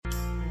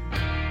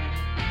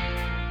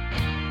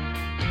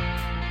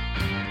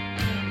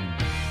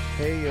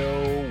Hey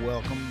yo,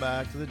 welcome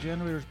back to the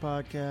Generators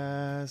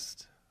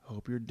Podcast.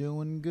 Hope you're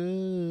doing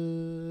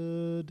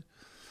good.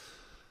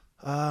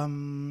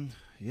 I'm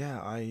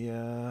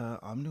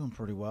doing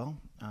pretty well.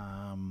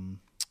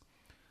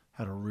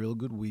 Had a real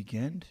good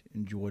weekend.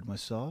 Enjoyed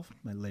myself.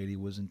 My lady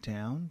was in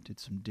town. Did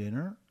some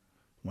dinner.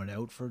 Went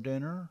out for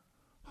dinner.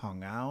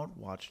 Hung out.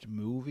 Watched a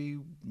movie.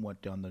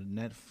 Went down the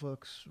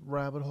Netflix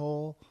rabbit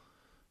hole.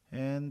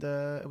 And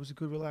it was a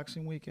good,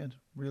 relaxing weekend.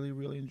 Really,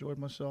 really enjoyed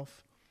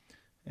myself.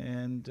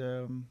 And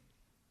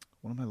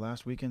one of my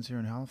last weekends here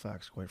in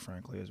Halifax, quite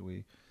frankly, as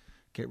we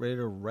get ready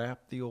to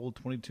wrap the old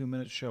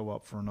 22-minute show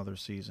up for another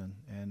season.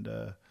 And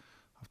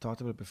I've talked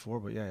about it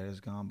before, but yeah, it has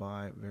gone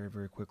by very,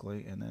 very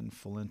quickly, and then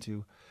full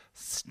into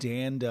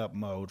stand-up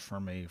mode for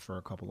me for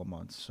a couple of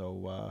months.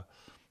 So,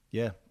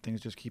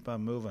 things just keep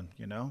on moving,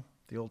 you know?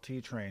 The old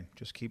T train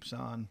just keeps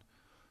on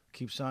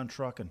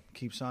trucking,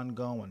 keeps on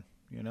going,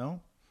 you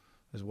know,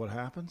 is what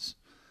happens.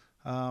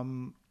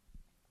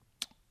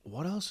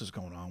 What else is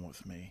going on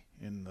with me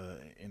in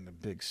the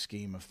big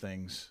scheme of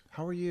things?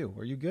 How are you?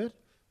 Are you good?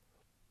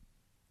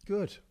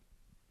 Good.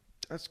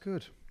 That's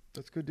good.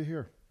 That's good to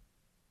hear.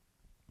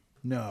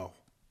 No.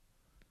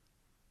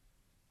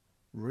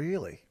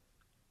 Really?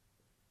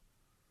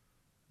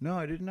 No,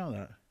 I didn't know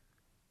that.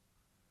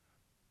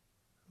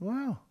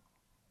 Wow.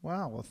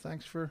 Well,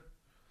 thanks for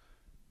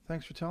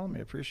telling me.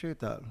 I appreciate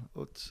that.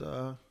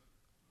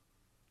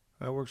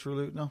 That works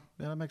really. No,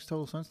 yeah, that makes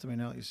total sense to me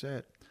now that you say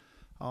it.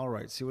 All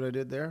right, see what I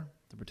did there?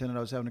 I pretended I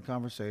was having a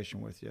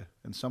conversation with you.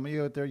 And some of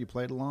you out there, you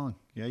played along.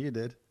 Yeah, you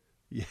did.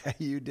 Yeah,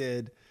 you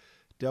did.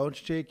 Don't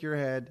shake your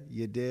head.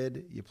 You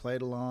did. You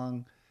played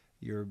along.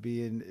 You're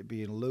being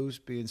loose,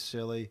 being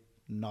silly.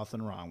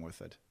 Nothing wrong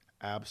with it.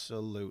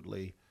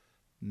 Absolutely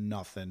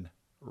nothing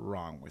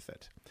wrong with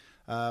it.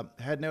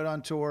 Heading out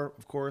on tour,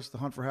 of course, the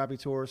Hunt for Happy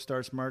Tour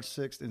starts March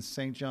 6th in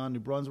St. John, New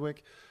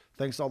Brunswick.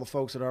 Thanks to all the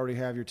folks that already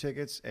have your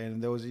tickets.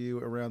 And those of you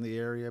around the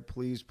area,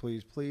 please,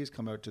 please, please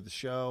come out to the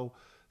show.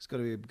 It's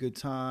going to be a good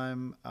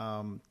time.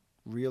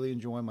 Really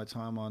enjoying my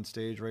time on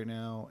stage right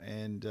now,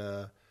 and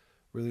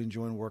really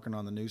enjoying working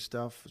on the new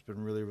stuff. It's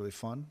been really, really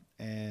fun.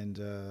 And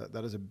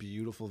that is a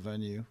beautiful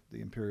venue,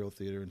 the Imperial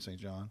Theater in St.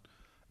 John.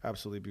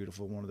 Absolutely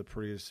beautiful. One of the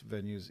prettiest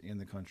venues in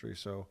the country.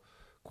 So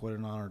quite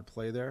an honor to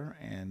play there,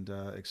 and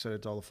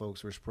excited to all the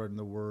folks who are spreading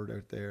the word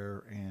out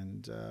there,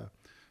 and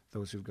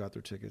those who've got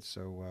their tickets.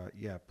 So,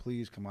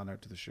 please come on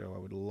out to the show. I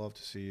would love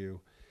to see you.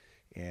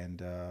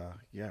 And,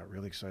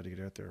 really excited to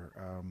get out there.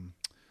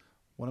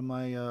 One of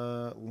my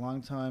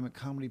longtime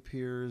comedy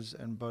peers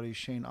and buddy,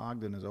 Shane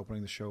Ogden, is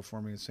opening the show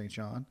for me in St.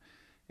 John.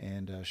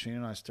 And Shane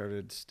and I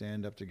started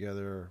stand-up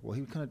together. Well,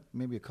 he was kind of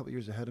maybe a couple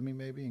years ahead of me,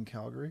 maybe, in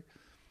Calgary.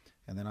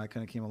 And then I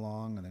kind of came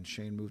along, and then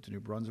Shane moved to New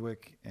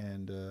Brunswick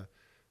and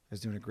is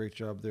doing a great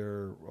job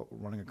there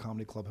running a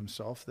comedy club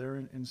himself there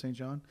in St.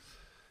 John.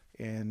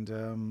 And,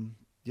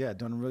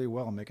 done really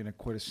well, making it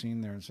quite a scene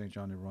there in St.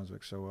 John, New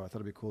Brunswick. So I thought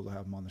it'd be cool to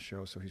have him on the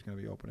show. So he's going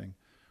to be opening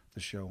the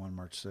show on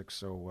March 6th.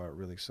 So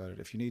really excited.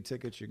 If you need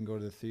tickets, you can go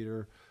to the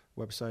theater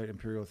website,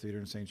 Imperial Theater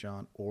in St.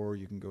 John, or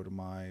you can go to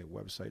my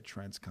website,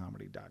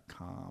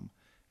 trentscomedy.com,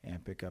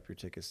 and pick up your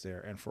tickets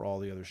there, and for all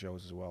the other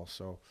shows as well.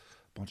 So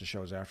a bunch of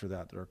shows after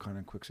that are kind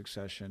of in quick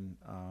succession.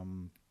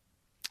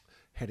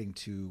 Heading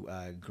to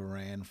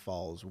Grand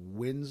Falls,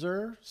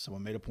 Windsor.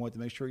 Someone made a point to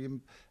make sure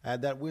you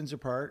add that Windsor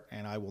part,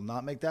 and I will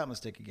not make that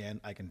mistake again.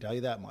 I can tell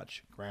you that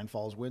much. Grand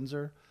Falls,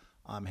 Windsor.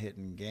 I'm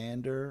hitting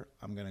Gander.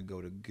 I'm going to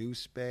go to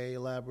Goose Bay,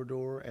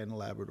 Labrador, and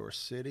Labrador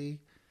City.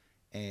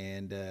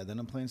 And then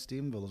I'm playing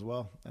Stephenville as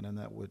well. And then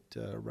that would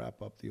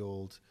wrap up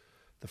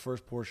the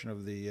first portion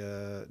of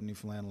the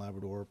Newfoundland,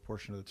 Labrador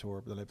portion of the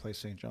tour. But then I play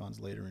St. John's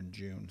later in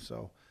June.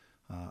 So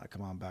I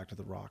come on back to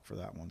the Rock for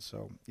that one.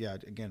 So, yeah,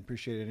 again,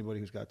 appreciate anybody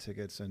who's got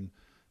tickets and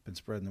been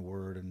spreading the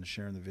word and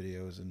sharing the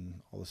videos and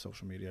all the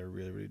social media. I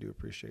really, really do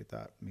appreciate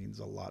that. It means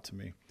a lot to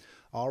me.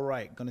 All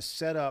right, going to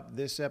set up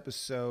this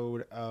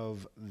episode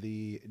of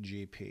the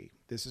GP.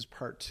 This is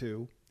part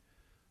 2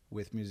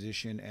 with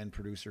musician and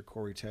producer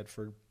Cory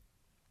Tetford.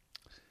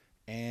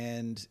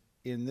 And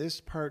in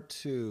this part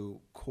 2,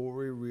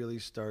 Cory really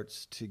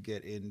starts to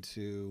get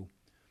into,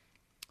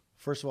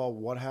 first of all,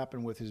 what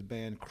happened with his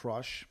band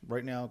Crush.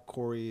 Right now,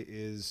 Cory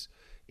is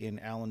in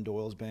Alan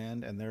Doyle's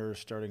band, and they're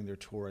starting their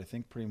tour, I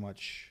think, pretty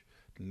much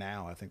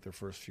now. I think their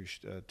first few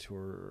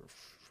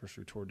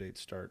tour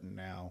dates start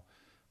now.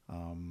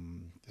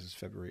 This is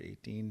February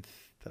 18th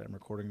that I'm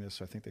recording this,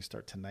 so I think they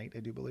start tonight,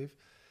 I do believe.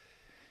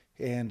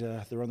 And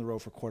they're on the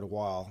road for quite a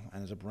while,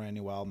 and there's a brand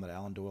new album that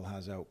Alan Doyle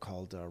has out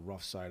called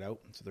Rough Side Out,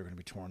 so they're going to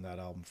be touring that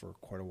album for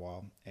quite a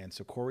while. And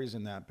so Cory's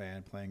in that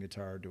band, playing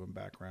guitar, doing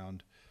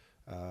background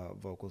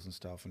vocals and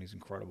stuff, and he's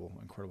incredible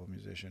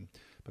musician.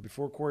 But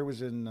before Cory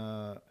was in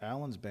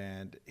Alan's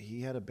band,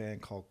 he had a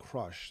band called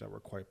Crush that were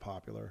quite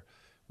popular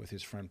with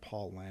his friend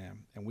Paul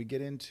Lamb. And we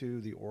get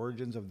into the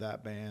origins of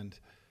that band,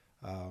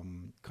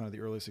 kind of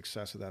the early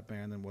success of that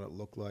band and what it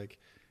looked like,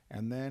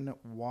 and then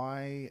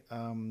why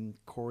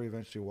Cory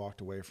eventually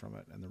walked away from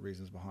it and the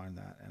reasons behind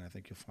that. And I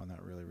think you'll find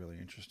that really, really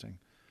interesting.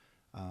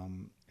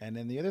 And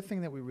then the other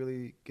thing that we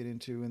really get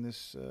into in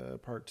this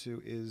part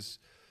two is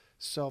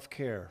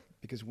self-care,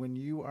 because when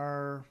you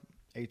are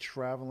a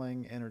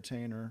traveling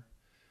entertainer,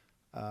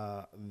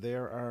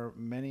 there are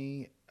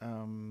many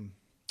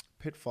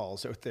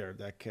pitfalls out there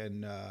that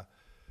can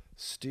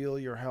steal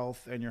your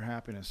health and your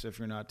happiness if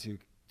you're not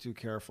too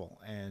careful.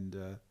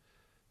 And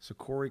so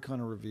Cory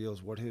kind of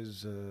reveals what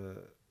his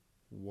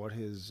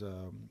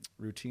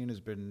routine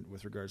has been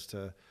with regards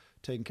to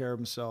taking care of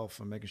himself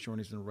and making sure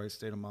he's in the right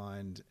state of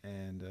mind,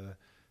 and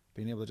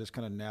being able to just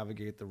kind of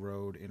navigate the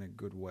road in a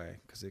good way,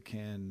 because it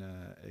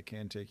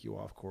can take you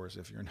off course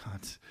if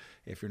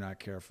you're not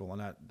careful.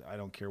 And I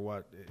don't care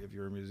what, if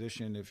you're a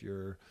musician, if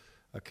you're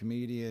a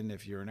comedian,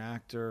 if you're an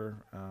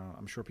actor,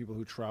 I'm sure people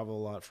who travel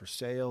a lot for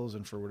sales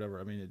and for whatever.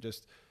 I mean,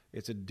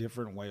 it's a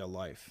different way of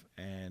life,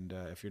 and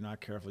if you're not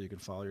careful, you can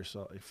find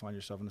yourself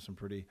into some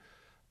pretty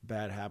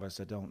bad habits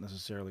that don't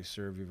necessarily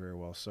serve you very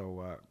well.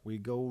 So we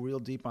go real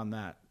deep on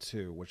that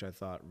too, which I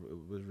thought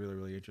was really,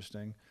 really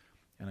interesting,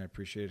 and I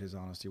appreciated his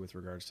honesty with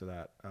regards to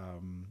that.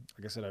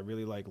 Like I said, I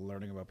really like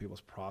learning about people's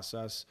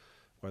process,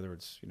 whether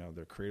it's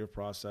their creative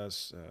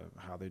process,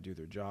 how they do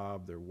their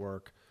job, their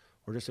work,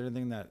 or just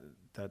anything that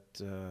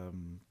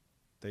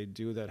they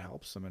do that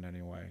helps them in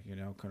any way.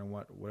 Kind of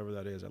whatever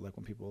that is. I like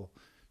when people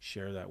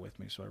share that with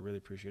me. So I really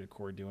appreciated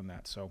Cory doing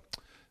that. So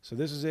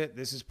this is it.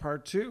 This is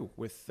part two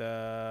with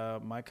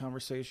my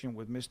conversation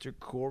with Mr.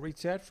 Cory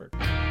Tetford.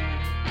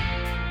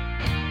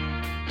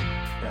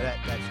 Yeah,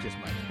 that's just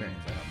my experience.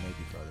 I don't know,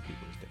 maybe for other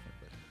people it's different.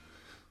 But.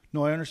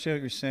 No, I understand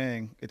what you're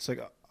saying. It's like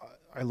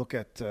I look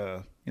at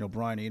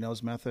Brian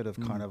Eno's method of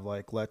kind of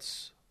like,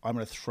 I'm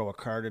going to throw a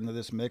card into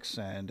this mix,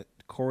 and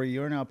Cory,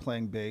 you're now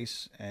playing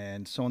bass,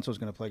 and so-and-so's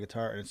going to play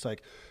guitar. And it's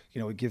like,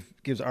 it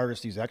gives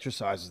artists these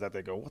exercises that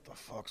they go, what the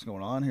fuck's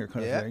going on here,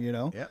 kind of thing,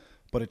 Yeah.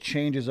 But it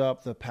changes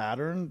up the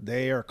pattern.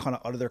 They are kind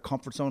of out of their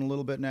comfort zone a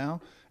little bit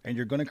now, and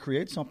you're going to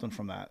create something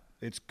from that.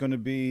 It's going to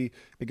be,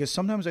 because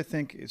sometimes I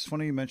think, it's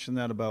funny you mentioned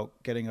that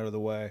about getting out of the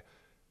way.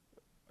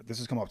 This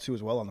has come up too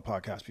as well on the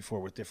podcast before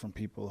with different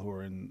people who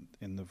are in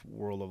the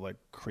world of like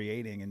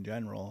creating in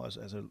general as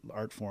an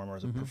art form or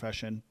as a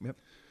profession. Yep.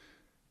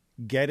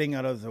 Getting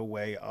out of the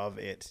way of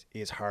it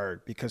is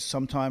hard, because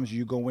sometimes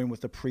you go in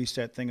with a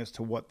preset thing as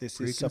to what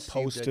this is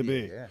supposed to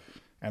be. Yeah.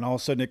 And all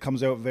of a sudden it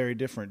comes out very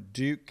different.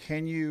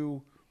 Can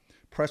you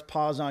press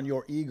pause on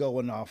your ego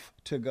enough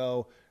to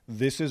go,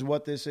 this is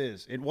what this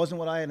is. It wasn't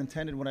what I had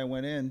intended when I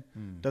went in.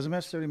 Doesn't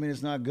necessarily mean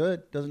it's not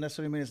good. Doesn't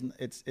necessarily mean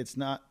it's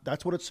not.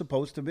 That's what it's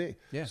supposed to be.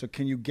 Yeah. So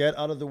can you get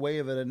out of the way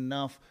of it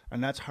enough?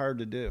 And that's hard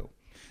to do.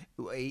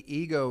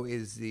 Ego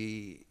is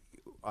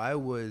I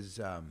was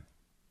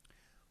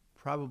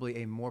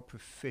probably a more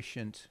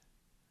proficient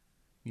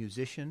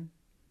musician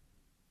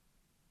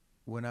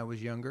when I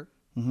was younger.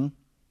 Mm-hmm.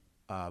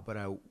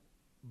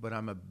 But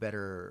I'm a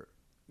better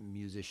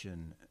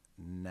musician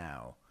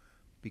now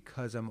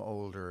because I'm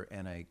older,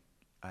 and I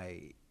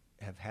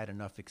have had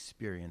enough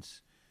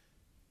experience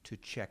to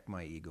check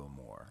my ego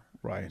more.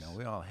 Right.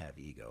 We all have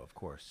ego, of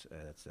course.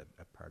 That's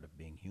a part of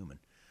being human.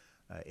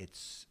 It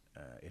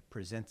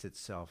presents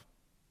itself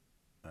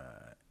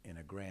in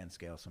a grand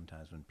scale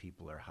sometimes when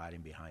people are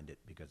hiding behind it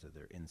because of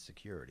their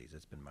insecurities.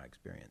 That's been my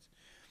experience.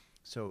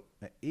 So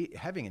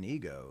having an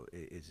ego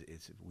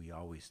is we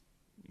always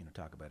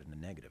talk about it in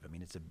the negative. I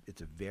mean, it's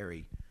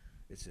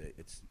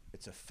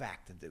a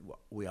fact that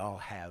we all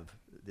have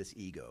this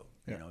ego.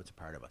 Yeah. It's a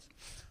part of us.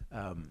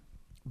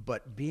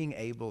 But being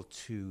able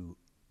to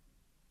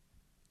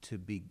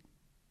be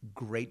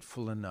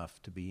grateful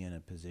enough to be in a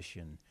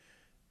position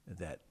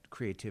that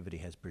creativity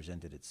has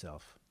presented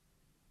itself,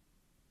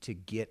 to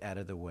get out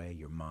of the way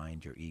your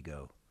mind, your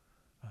ego,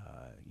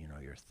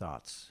 your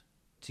thoughts,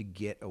 to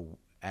get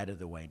out of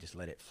the way and just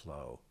let it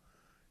flow,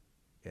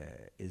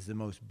 is the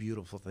most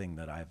beautiful thing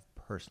that I've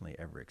personally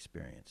ever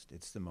experienced.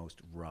 It's the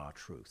most raw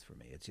truth for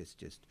me. It's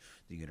just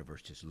the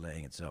universe just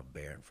laying itself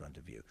bare in front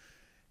of you.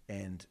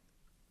 And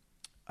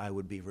I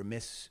would be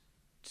remiss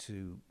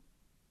to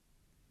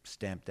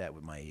stamp that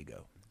with my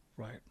ego.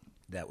 Right.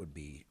 That would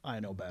be I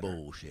know better.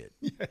 Bullshit.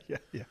 Yeah.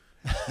 Yeah.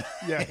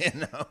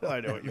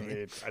 I know what you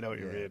mean.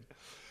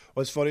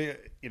 Well, it's funny,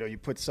 you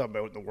put something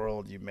out in the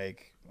world, you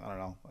make, I don't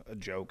know, a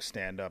joke,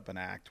 stand up, an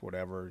act,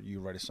 whatever.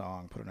 You write a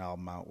song, put an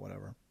album out,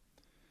 whatever.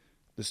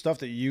 The stuff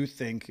that you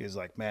think is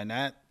like, man,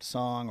 that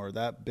song or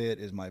that bit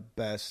is my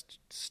best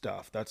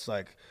stuff. That's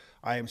like,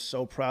 I am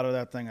so proud of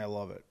that thing. I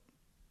love it.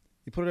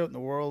 You put it out in the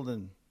world,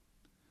 and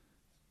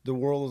the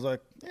world is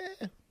like,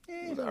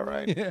 it was all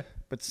right. Yeah.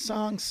 But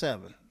song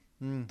 7,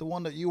 the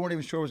one that you weren't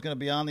even sure was going to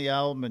be on the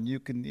album, and you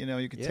can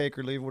take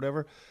or leave,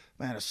 whatever.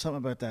 Man, there's something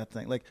about that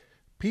thing. Like,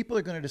 people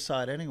are going to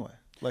decide anyway.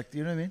 Like,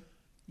 you know what I mean?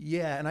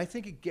 Yeah, and I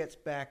think it gets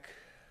back,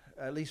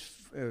 at least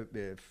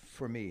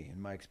for me,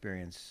 in my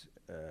experience,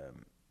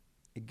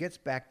 it gets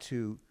back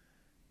to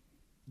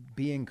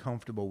being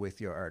comfortable with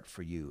your art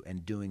for you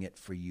and doing it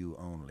for you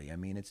only. I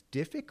mean, it's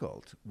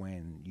difficult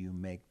when you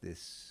make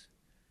this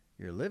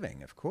your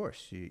living, of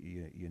course.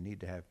 You need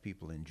to have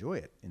people enjoy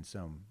it in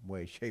some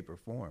way, shape, or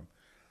form.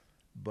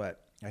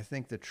 But I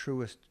think the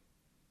truest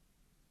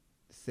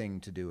thing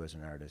to do as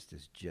an artist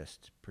is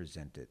just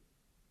present it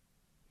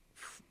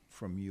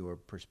from your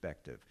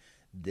perspective.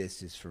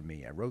 This is for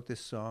me. I wrote this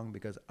song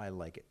because I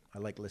like it. I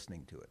like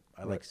listening to it.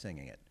 I like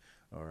singing it.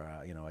 Or,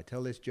 I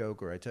tell this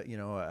joke, or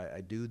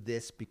I do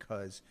this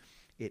because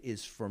it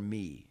is for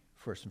me,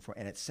 first and foremost.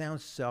 And it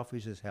sounds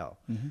selfish as hell,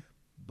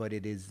 but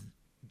it is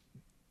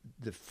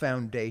the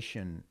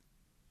foundation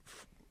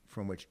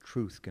from which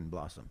truth can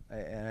blossom.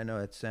 And I know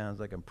it sounds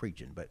like I'm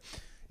preaching, but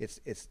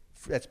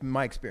that's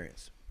my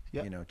experience.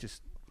 Yeah.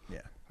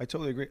 I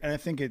totally agree. And I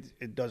think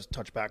it does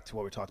touch back to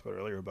what we talked about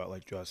earlier about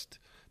like just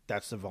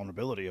that's the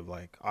vulnerability of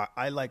like,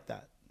 I like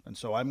that. And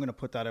so I'm going to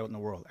put that out in the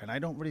world. And I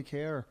don't really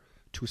care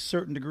to a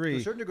certain degree. To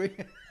a certain degree.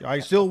 I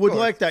still would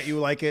like that you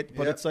like it,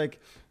 but it's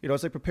like,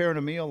 it's like preparing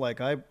a meal. Like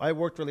I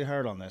worked really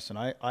hard on this and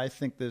I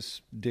think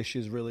this dish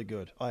is really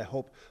good.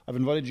 I've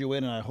invited you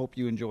in and I hope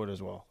you enjoy it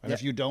as well. And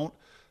if you don't,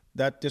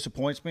 that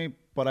disappoints me,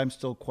 but I'm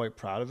still quite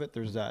proud of it.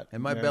 There's that.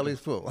 And my belly's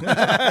full. And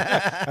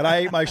I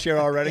ate my share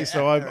already,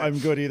 so I'm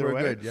good either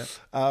way. We're good,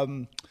 yeah.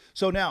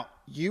 So now,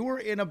 you were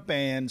in a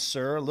band,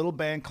 sir, a little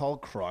band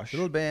called Crush.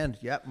 Little band,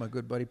 yep, my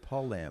good buddy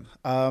Paul Lamb.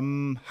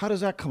 How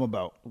does that come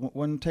about?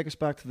 Take us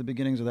back to the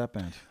beginnings of that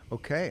band.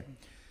 Okay.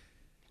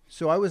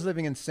 So I was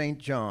living in St.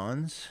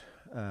 John's,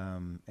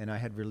 and I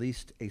had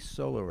released a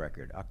solo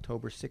record,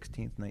 October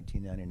 16th,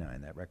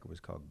 1999. That record was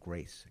called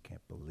Grace. I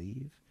can't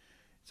believe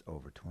it's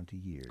over 20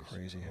 years.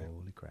 Crazy.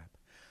 Holy crap.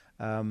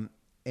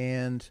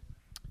 And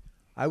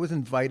I was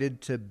invited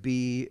to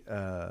be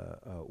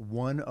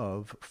one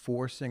of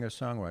 4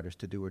 singer-songwriters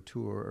to do a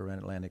tour around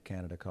Atlantic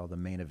Canada called The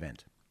Main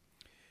Event.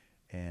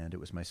 And it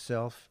was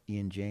myself,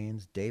 Ian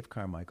James, Dave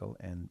Carmichael,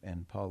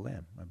 and Paul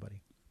Lamb, my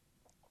buddy.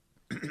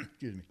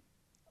 Excuse me.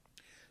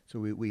 So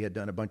we had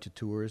done a bunch of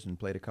tours and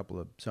played a couple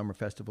of summer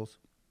festivals.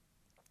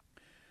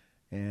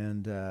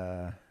 And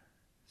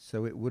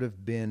so it would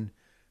have been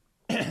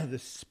the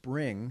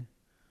spring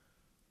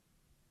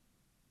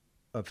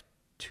of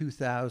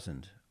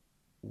 2000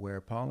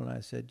 where Paul and I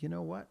said, you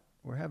know what?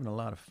 We're having a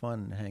lot of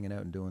fun hanging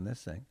out and doing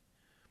this thing.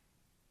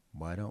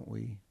 Why don't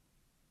we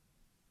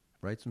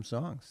write some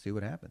songs, see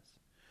what happens?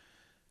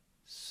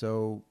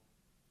 So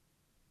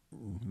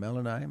Mel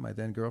and I, my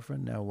then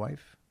girlfriend, now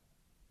wife,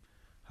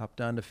 hopped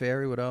on the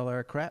ferry with all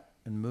our crap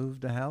and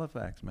moved to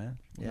Halifax, man.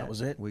 Yeah, that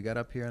was it? We got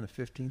up here on the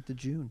 15th of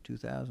June,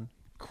 2000.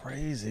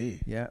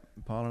 Crazy. Yeah,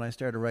 Paul and I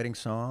started writing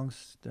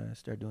songs,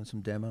 started doing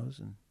some demos,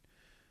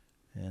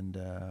 and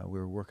we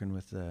were working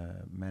with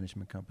the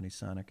management company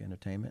Sonic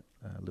Entertainment,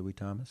 Louis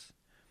Thomas,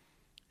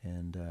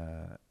 and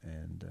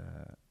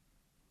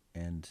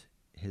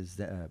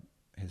his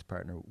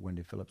partner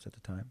Wendy Phillips at the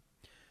time.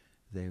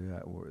 They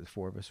the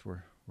 4 of us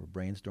were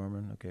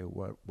brainstorming. Okay,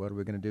 what are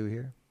we going to do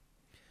here?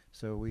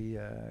 So we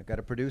got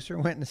a producer,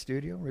 went in the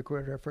studio,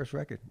 recorded our first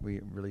record.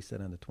 We released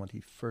that on the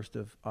 21st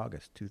of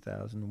August,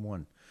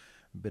 2001.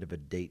 A bit of a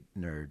date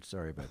nerd.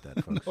 Sorry about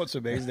that, folks. No, it's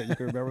amazing that you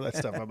can remember that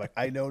stuff. I'm like,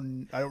 I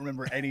don't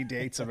remember any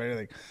dates of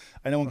anything.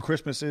 I know when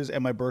Christmas is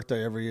and my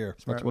birthday every year.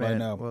 Smart that's what man. I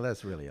know. Well,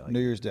 that's really all.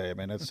 New Year's Day. I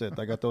mean, that's it.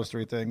 I got those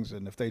 3 things,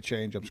 and if they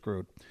change, I'm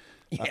screwed.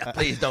 Yeah,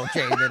 please don't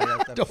change any of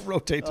that stuff. Don't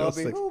rotate those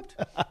I'll be things. hooped.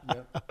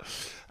 Yep.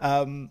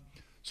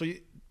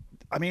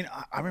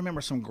 I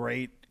remember some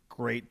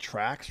great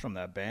tracks from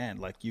that band.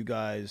 Like you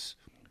guys,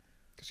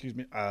 excuse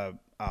me,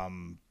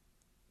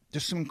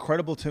 just some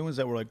incredible tunes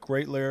that were like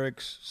great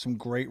lyrics, some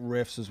great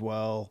riffs as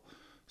well,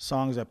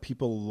 songs that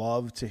people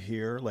love to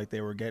hear, like they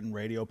were getting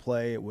radio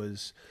play. It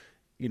was,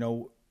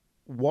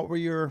 what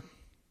were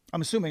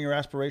I'm assuming your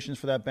aspirations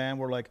for that band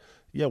were like,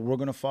 yeah, we're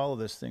going to follow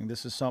this thing.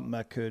 This is something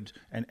that could,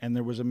 and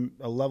there was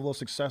a level of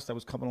success that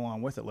was coming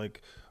along with it.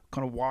 Like,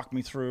 kind of walk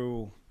me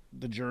through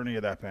the journey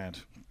of that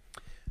band.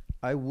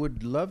 I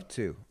would love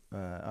to.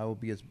 I will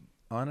be as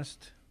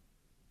honest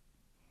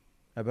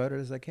about it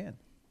as I can.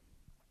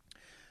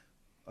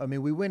 I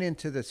mean, we went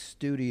into the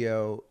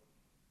studio.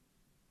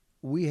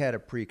 We had a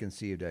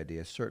preconceived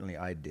idea, certainly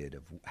I did,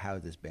 of how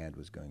this band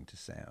was going to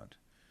sound.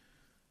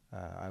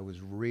 I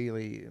was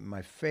really,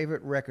 my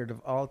favorite record of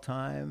all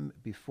time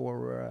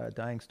before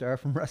Dying Star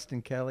from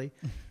Rustin Kelly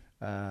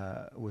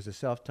was a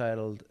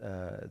self-titled,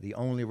 the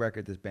only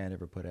record this band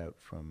ever put out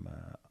from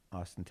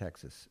Austin,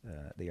 Texas,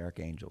 the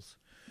Archangels.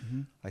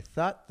 Mm-hmm. I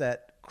thought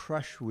that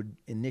Crush would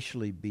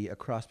initially be a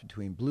cross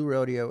between Blue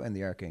Rodeo and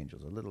the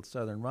Archangels, a little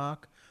southern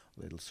rock,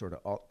 a little sort of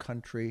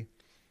alt-country.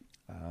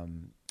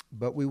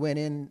 But we went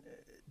in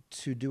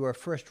to do our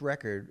first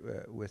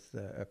record with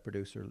a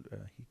producer.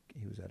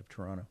 He was out of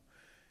Toronto.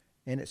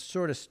 And it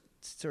sort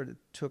of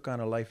took on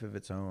a life of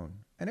its own.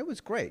 And it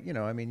was great.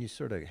 You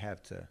sort of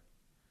have to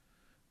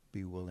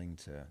be willing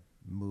to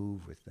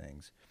move with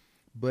things.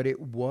 But it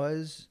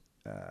was,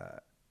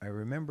 I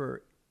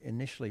remember,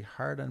 initially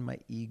hard on my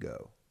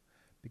ego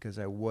because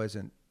I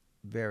wasn't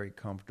very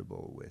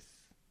comfortable with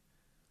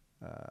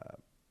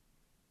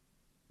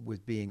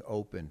being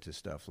open to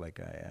stuff like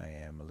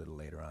I am a little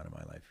later on in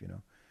my life,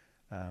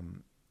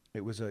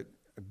 It was a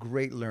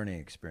great learning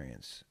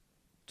experience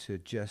to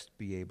just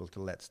be able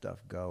to let stuff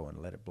go and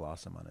let it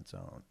blossom on its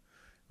own.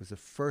 It was the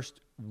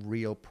first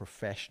real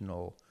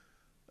professional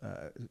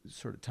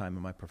sort of time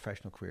in my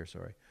professional career,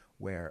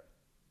 where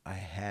I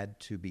had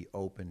to be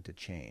open to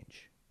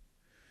change.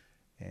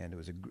 And it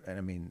was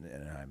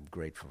and I'm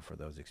grateful for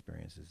those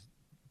experiences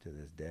to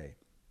this day.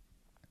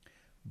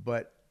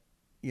 But,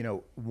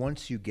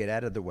 once you get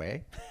out of the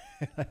way,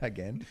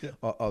 again,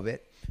 of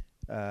it,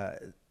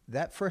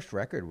 that first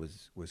record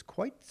was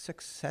quite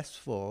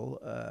successful,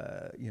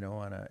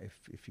 on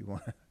if you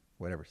want,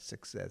 whatever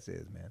success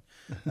is, man.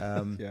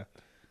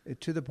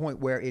 To the point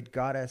where it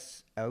got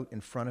us out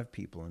in front of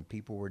people, and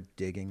people were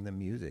digging the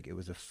music. It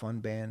was a fun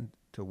band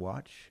to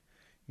watch.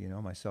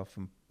 Myself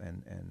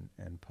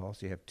and Paul.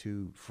 So you have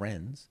two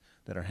friends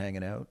that are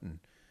hanging out and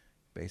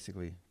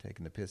basically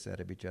taking the piss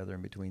out of each other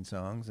in between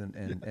songs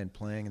and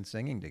playing and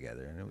singing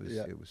together. And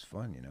it was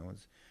fun.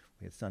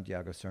 We had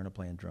Santiago Serna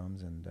playing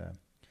drums and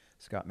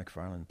Scott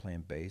McFarlane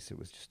playing bass. It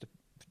was just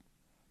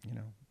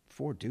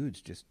four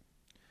dudes just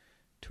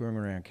touring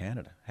around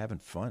Canada, having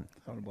fun,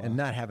 and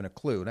not having a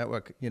clue.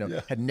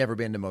 Had never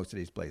been to most of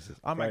these places.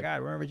 Oh my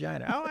God, we're in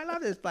Regina. Oh, I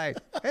love this place.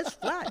 It's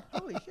flat.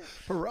 Holy shit.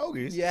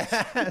 Pierogies. Yeah,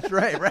 that's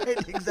right,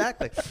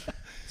 exactly.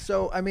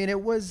 So,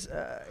 it was,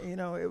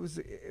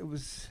 it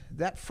was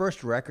that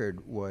first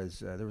record was,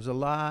 there was a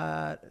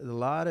lot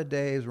of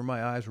days where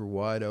my eyes were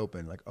wide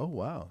open, like, oh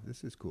wow,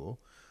 this is cool.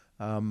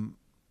 And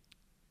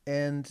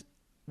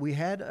we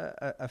had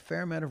a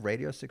fair amount of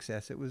radio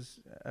success. It was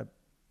a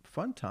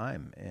fun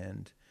time,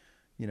 and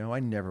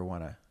I never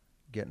want to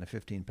get in a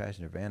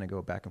 15-passenger van and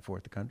go back and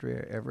forth the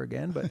country ever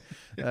again, but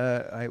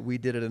we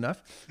did it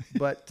enough.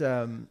 But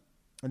and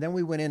then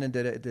we went in and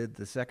did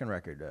the second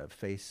record,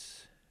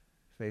 Face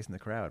in the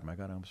Crowd. My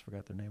God, I almost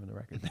forgot the name of the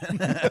record.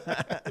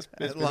 It's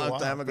been a long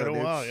time ago.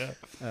 Been a while,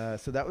 yeah.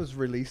 So that was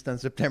released on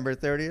September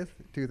 30th,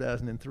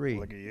 2003.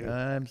 Look at you.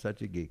 I'm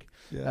such a geek.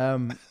 Yeah.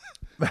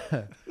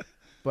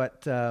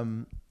 But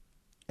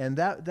and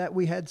that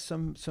we had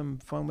some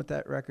fun with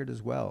that record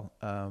as well.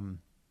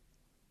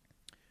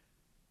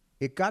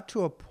 It got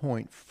to a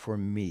point for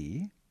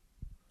me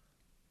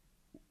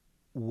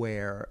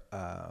where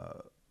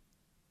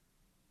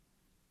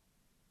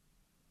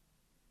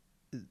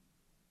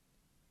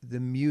the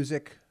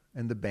music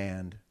and the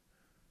band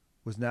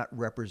was not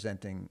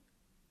representing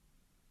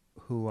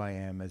who I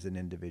am as an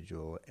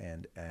individual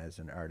and as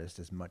an artist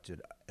as much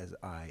as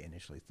I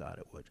initially thought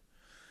it would.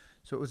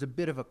 So it was a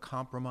bit of a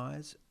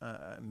compromise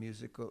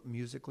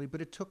musically, but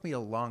it took me a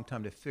long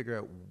time to figure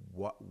out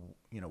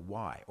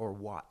why or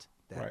what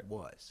that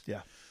was.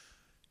 Yeah.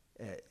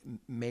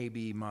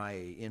 Maybe my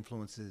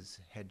influences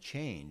had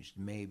changed.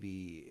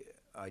 Maybe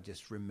I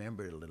just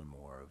remembered a little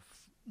more of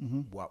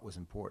what was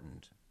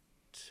important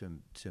to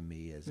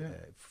me as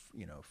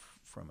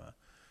from a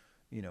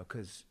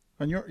because.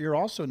 And you're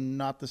also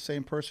not the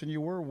same person you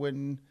were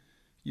when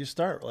you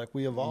start. Like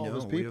we evolve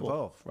as people. We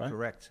evolve. Right?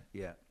 Correct.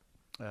 Yeah.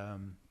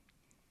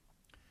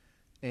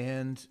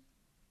 And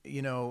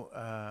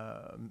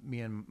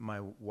me and my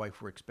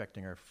wife were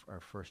expecting our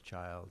first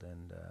child,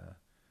 and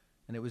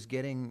it was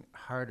getting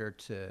harder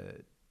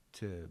to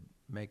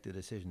make the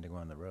decision to go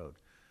on the road.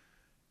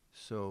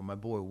 So my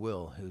boy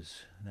Will,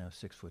 who's now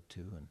 6'2"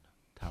 and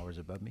towers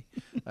above me,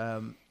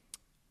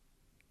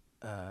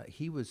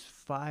 he was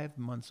 5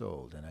 months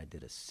old, and I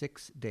did a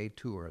 6-day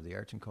tour of the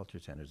Arts and Culture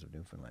Centers of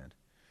Newfoundland.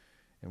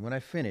 And when I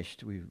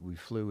finished, we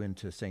flew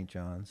into St.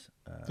 John's.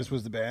 This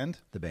was the band?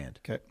 The band.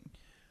 Okay.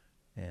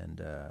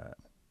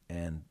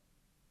 And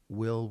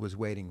Will was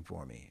waiting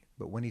for me.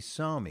 But when he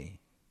saw me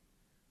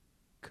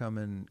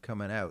coming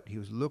out, he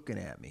was looking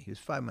at me. He was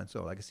 5 months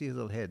old. I could see his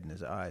little head and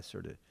his eyes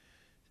sort of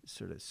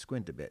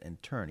squint a bit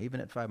and turn, even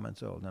at 5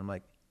 months old. And I'm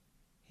like,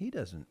 he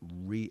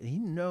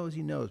knows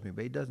he knows me,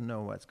 but he doesn't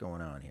know what's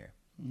going on here.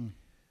 Mm.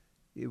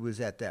 It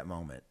was at that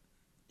moment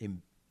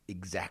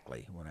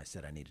exactly when I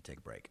said I need to take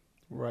a break.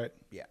 Right.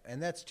 Yeah,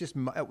 and that's just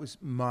it was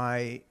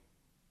my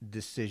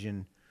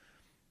decision,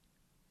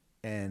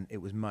 and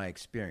it was my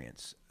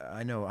experience.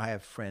 I know I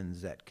have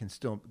friends that can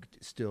still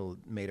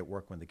made it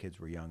work when the kids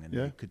were young, and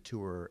they could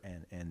tour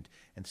and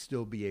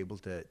still be able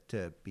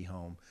to be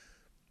home.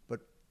 But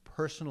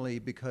personally,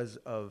 because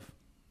of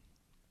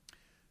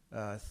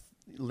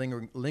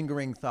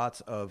lingering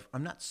thoughts of,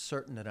 I'm not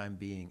certain that I'm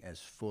being as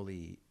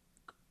fully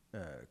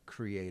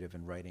creative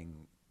in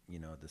writing,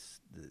 the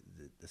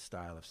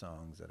style of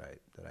songs that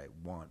I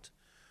want.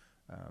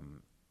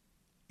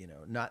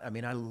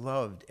 I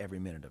loved every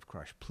minute of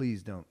Crush.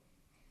 Please don't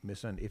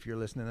if you're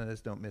listening to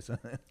this, don't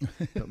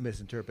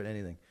misinterpret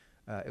anything.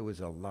 It was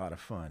a lot of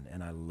fun,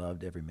 and I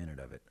loved every minute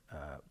of it.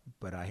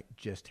 But I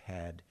just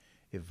had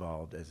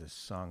evolved as a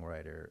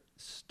songwriter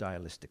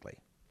stylistically,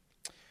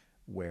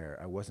 where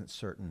I wasn't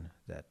certain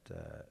that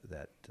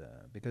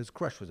because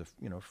Crush was a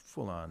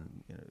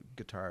full-on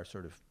guitar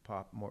sort of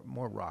pop,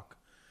 more rock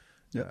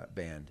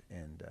band,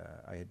 and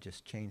I had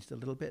just changed a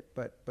little bit,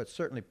 but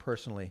certainly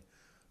personally,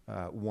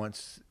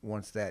 once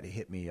that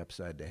hit me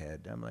upside the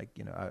head, I'm like,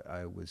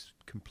 I was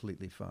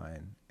completely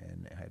fine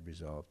and I had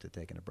resolved to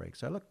taking a break.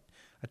 So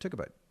I took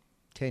about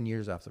 10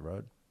 years off the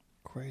road.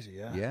 Crazy,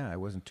 yeah. Yeah, I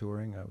wasn't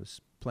touring. I was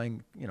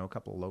playing, a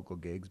couple of local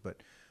gigs,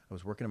 but I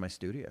was working in my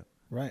studio.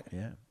 Right.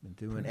 Yeah, been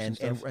doing Producing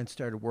stuff. and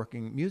started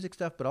working music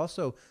stuff, but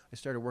also I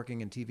started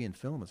working in TV and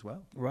film as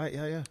well. Right.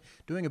 Yeah. Yeah.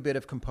 Doing a bit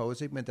of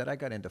composing, but then I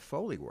got into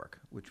Foley work,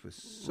 which was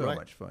so Right.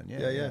 much fun.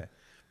 Yeah, yeah.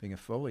 Being a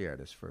Foley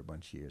artist for a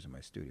bunch of years in my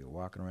studio,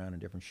 walking around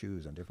in different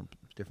shoes on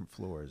different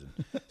floors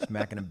and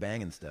smacking and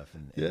banging stuff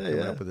and coming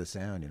up with a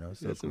sound.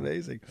 So That's cool.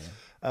 amazing.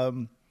 Yeah.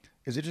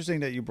 It's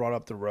interesting that you brought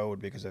up the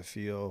road because I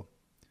feel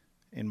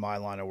in my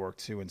line of work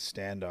too, in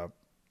stand up,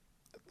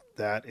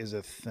 that is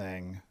a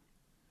thing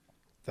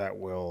that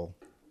will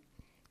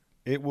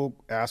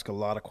ask a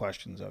lot of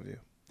questions of you.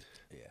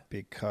 Yeah.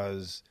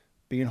 Because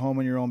being home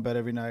in your own bed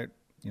every night,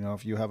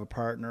 if you have a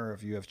partner,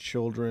 if you have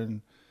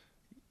children,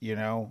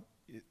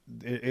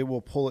 it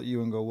will pull at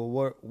you and go,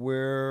 well,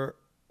 where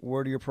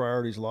do your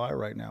priorities lie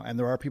right now? And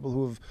there are people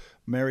who have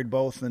married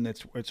both and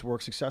it's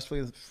worked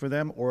successfully for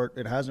them, or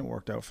it hasn't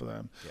worked out for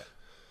them. Yeah.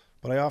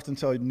 But I often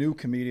tell new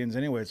comedians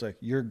anyway, it's like,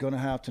 you're going to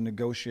have to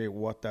negotiate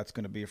what that's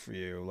going to be for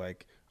you.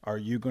 Like, are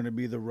you going to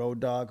be the road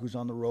dog who's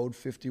on the road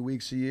 50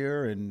 weeks a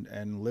year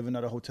and living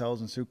out of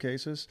hotels and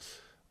suitcases?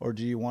 Or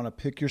do you want to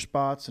pick your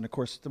spots? And of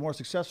course, the more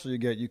successful you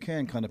get, you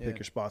can kind of pick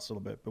your spots a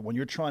little bit. But when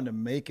you're trying to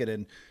make it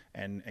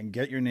and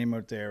get your name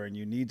out there, and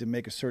you need to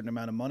make a certain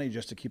amount of money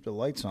just to keep the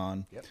lights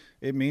on,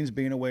 it means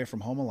being away from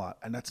home a lot.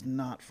 And that's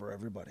not for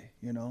everybody.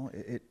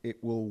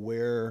 It will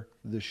wear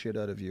the shit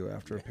out of you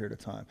after a period of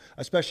time.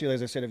 Especially,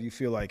 as I said, if you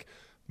feel like,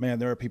 man,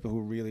 there are people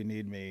who really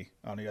need me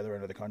on the other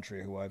end of the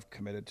country who I've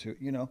committed to,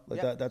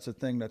 that's a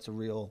thing that's a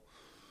real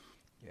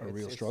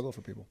struggle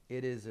for people.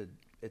 It's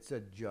a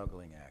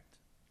juggling act.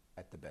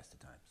 At the best of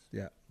times.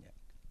 Yeah. Yeah.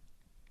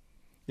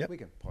 Yep. We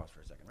can pause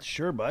for a second, right?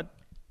 Sure, bud.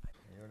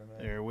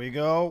 There we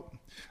go.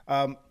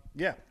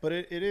 Yeah, but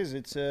it is.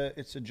 It's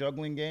a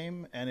juggling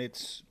game, and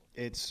it's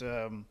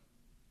one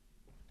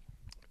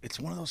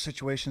of those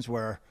situations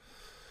where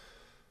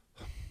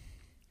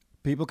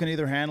people can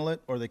either handle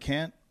it or they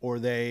can't, or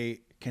they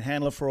can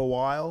handle it for a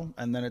while,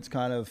 and then it's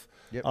kind of,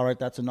 all right,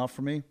 that's enough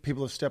for me.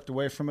 People have stepped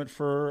away from it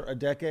for a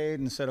decade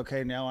and said,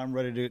 okay, now I'm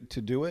ready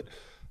to do it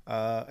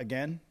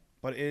again.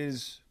 But it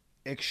is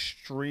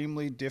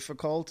extremely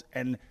difficult.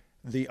 And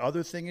the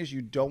other thing is,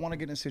 you don't want to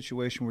get in a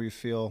situation where you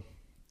feel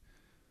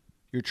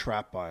you're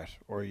trapped by it,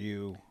 or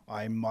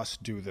I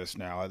must do this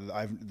now.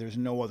 There's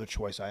no other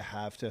choice. I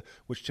have to,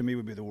 which to me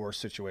would be the worst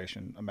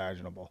situation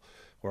imaginable,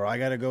 where I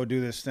got to go do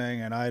this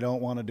thing and I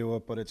don't want to do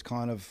it, but it's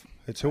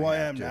who I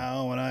am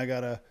now, and I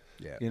got to,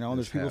 and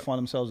there's people who find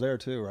themselves there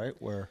too, right?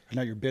 Where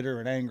now you're bitter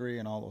and angry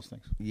and all those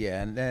things.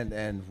 Yeah.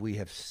 And we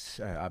have,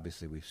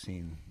 obviously we've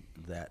seen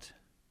that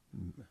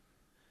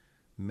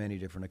many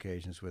different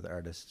occasions with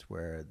artists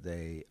where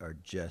they are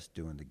just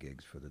doing the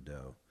gigs for the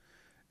dough.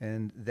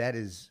 And that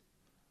is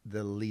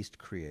the least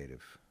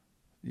creative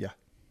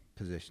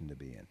position to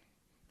be in.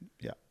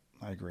 Yeah,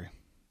 I agree.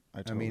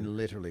 I mean,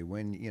 literally,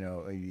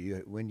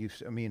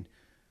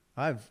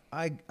 I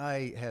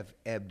have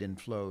ebbed and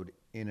flowed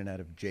in and out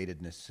of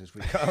jadedness, as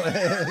we call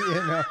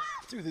it,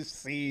 through the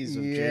seas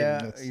of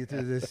jadedness.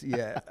 Through this,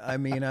 I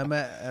mean, I'm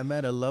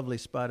at a lovely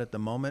spot at the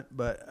moment,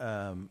 but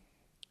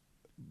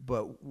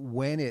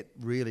when it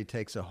really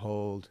takes a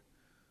hold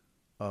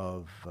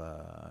of,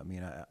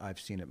 I've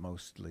seen it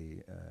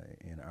mostly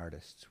in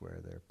artists where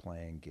they're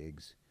playing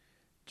gigs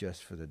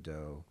just for the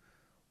dough.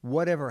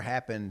 Whatever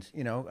happened,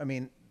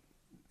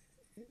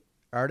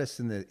 artists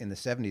in the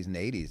 70s and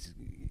 80s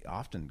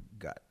often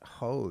got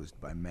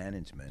hosed by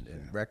management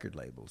and record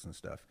labels and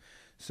stuff.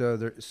 So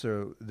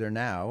they're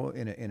now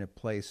in a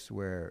place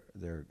where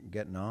they're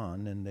getting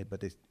on, and they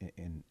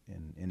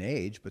in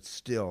age, but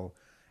still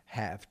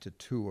have to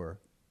tour.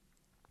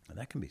 And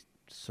that can be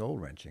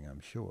soul-wrenching, I'm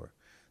sure.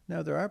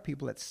 Now, there are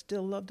people that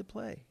still love to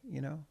play,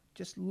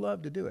 just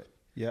love to do it.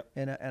 Yep.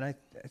 And I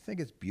think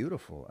it's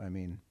beautiful. I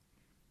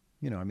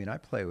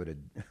play with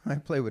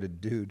a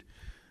dude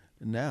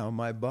now,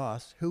 my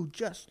boss, who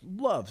just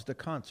loves the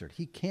concert.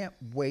 He can't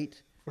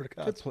wait for the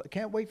concert.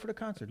 Can't wait for the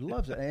concert.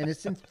 Loves it, and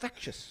it's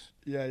infectious.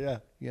 Yeah.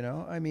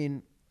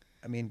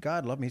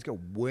 God love him. He's got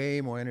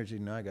way more energy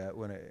than I got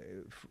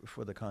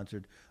for the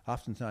concert.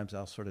 Oftentimes,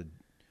 I'll sort of,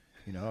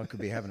 I could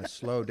be having a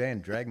slow day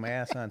and drag my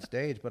ass on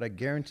stage, but I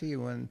guarantee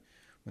you, when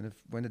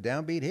the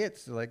downbeat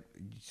hits, like,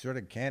 you sort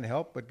of can't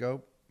help but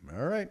go,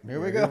 all right, here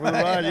we go.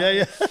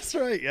 Yeah, that's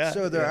right. Yeah.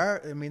 So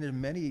there's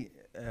many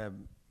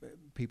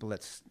people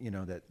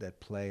that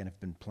play and have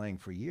been playing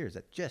for years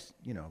that just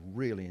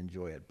really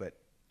enjoy it,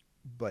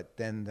 but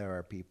then there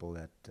are people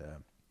that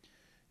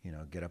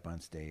get up on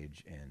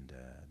stage and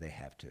they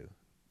have to,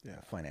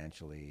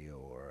 financially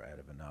or out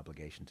of an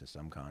obligation to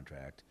some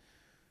contract.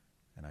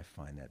 And I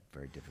find that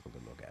very difficult to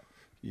look at.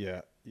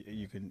 Yeah,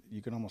 you can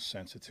almost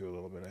sense it too a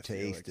little bit.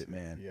 Taste it,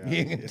 man. Yeah,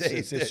 you can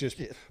taste it. It's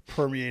just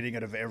permeating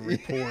out of every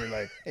pore.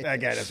 Like, that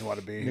guy doesn't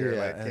want to be here.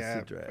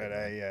 But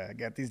I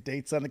got these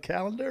dates on the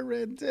calendar,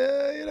 and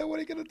what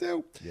are you gonna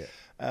do?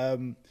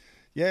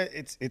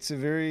 It's a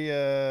very.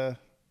 I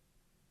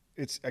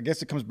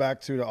guess it comes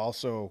back to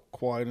also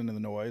quieting the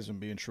noise and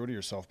being true to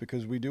yourself,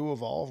 because we do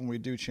evolve and we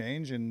do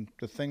change, and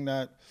the thing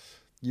that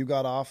you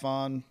got off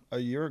on a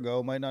year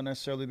ago might not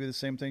necessarily be the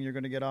same thing you're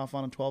going to get off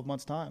on in 12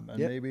 months' time. And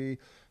maybe,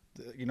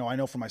 I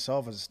know for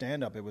myself as a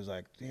stand-up, it was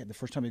like, the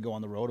first time you go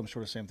on the road, I'm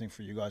sure the same thing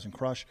for you guys in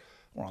Crush.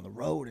 We're on the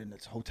road, and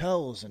it's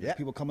hotels, and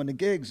people coming to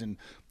gigs, and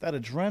that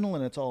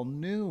adrenaline, it's all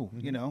new,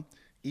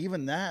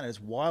 Even that, as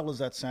wild as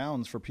that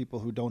sounds for people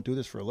who don't do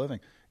this for a living,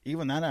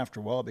 even that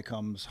after a while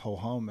becomes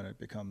ho-hum, and it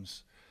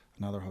becomes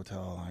another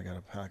hotel. I got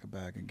to pack a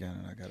bag again,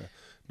 and I got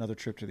another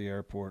trip to the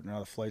airport, and now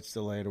the flight's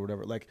delayed or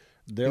whatever. Like,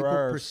 people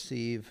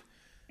perceive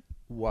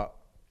what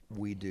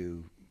we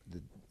do,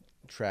 the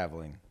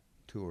traveling,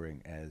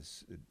 touring,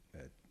 as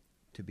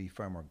to be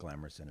far more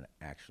glamorous than it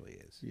actually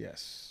is.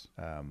 Yes.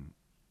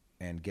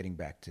 And getting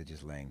back to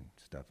just laying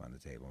stuff on the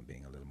table and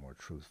being a little more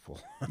truthful.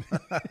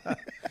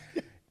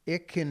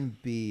 It can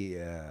be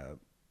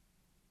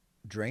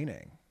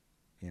draining,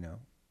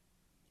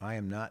 I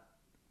am not,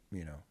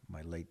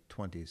 my late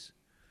 20s.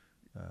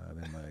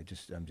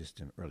 I'm just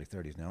in early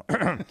 30s now.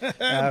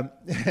 That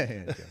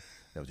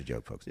was a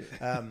joke, folks.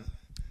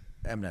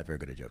 I'm not very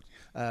good at jokes.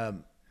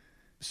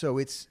 So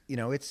it's,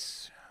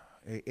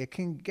 it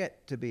can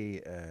get to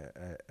be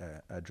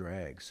a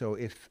drag. So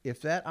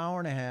if that hour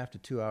and a half to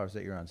 2 hours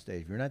that you're on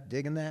stage, if you're not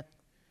digging that,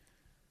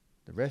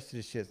 the rest of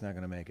the shit's not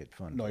going to make it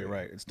fun. No, you're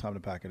right. It's time to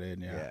pack it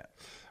in. Yeah.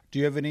 Do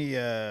you have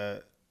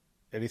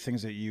any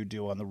things that you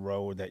do on the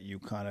road that you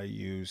kind of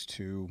use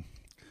to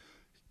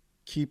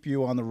keep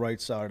you on the right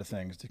side of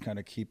things, to kind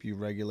of keep you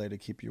regulated,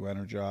 keep you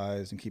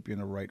energized, and keep you in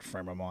the right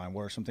frame of mind?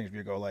 What are some things where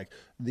you go like,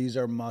 these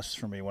are musts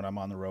for me when I'm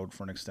on the road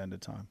for an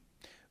extended time?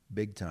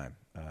 Big time.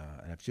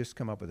 And I've just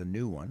come up with a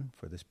new one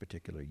for this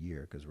particular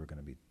year, because we're going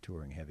to be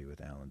touring heavy with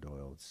Alan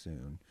Doyle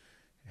soon,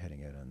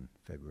 heading out on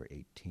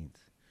February 18th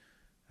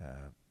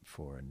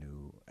for a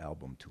new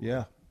album tour.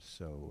 Yeah.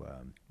 So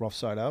Rough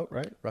Side Out,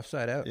 right? Rough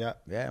Side Out. Yeah.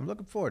 Yeah, I'm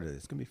looking forward to it.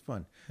 It's going to be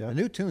fun. Yeah. The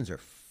new tunes are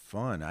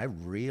fun. I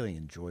really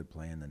enjoy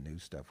playing the new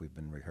stuff we've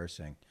been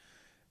rehearsing.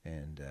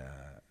 And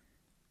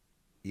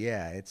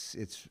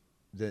it's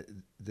the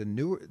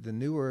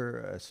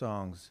newer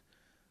songs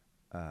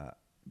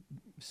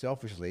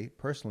selfishly,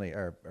 personally,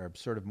 are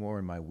sort of more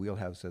in my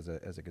wheelhouse as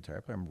a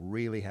guitar player. I'm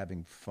really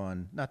having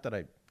fun. Not that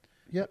I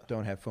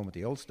don't have fun with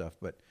the old stuff,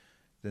 but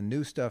the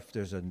new stuff,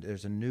 there's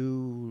a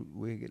new,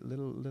 we get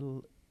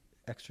little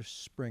extra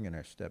spring in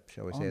our step,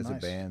 shall we say, as a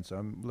band. So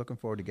I'm looking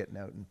forward to getting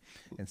out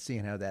and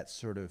seeing how that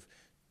sort of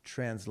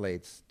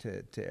translates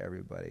to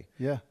everybody.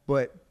 Yeah.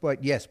 But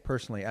yes,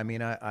 personally, I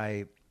mean,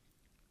 I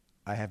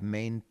have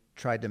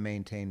tried to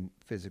maintain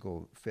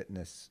physical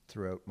fitness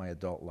throughout my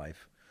adult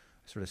life.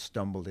 I sort of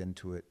stumbled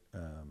into it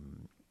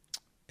on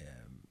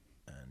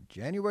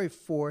January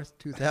 4th,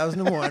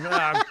 2001.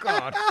 Oh,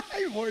 God.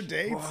 More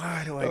dates.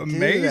 Why do I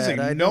Amazing.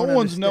 do that? No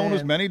one's known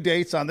as many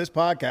dates on this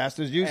podcast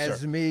as you, sir.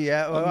 As me,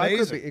 yeah. Well,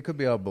 amazing. It could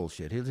be all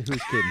bullshit. Who's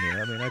kidding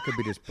here? I mean, I could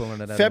be just pulling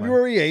it out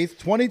February 8th,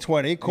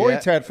 2020, Cory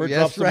Tetford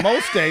drops the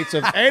most dates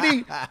of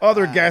any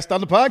other guest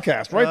on the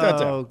podcast. Write that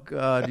down. Oh,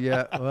 God,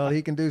 yeah. Well,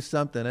 he can do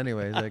something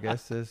anyways, I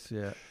guess.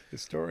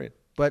 Historian.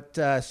 But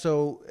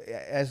so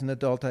as an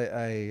adult,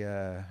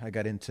 I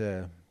got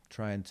into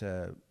trying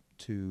to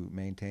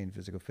maintain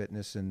physical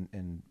fitness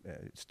and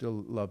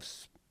still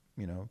loves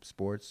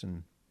sports,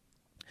 and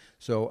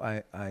so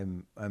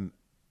I'm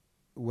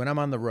when I'm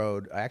on the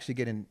road, I actually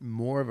get in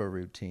more of a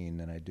routine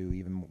than I do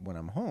even when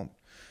I'm home.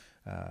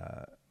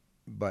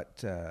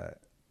 But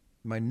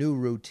my new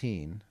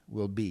routine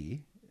will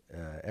be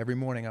every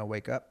morning I'll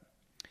wake up,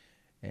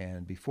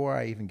 and before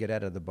I even get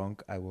out of the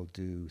bunk, I will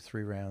do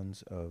 3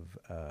 rounds of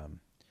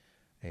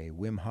a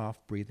Wim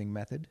Hof breathing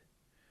method.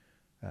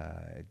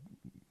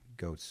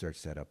 Go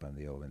search that up on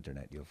the old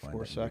internet. You'll find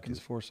 4 seconds,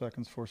 4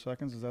 seconds, 4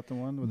 seconds. Is that the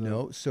one?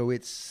 No. So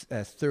it's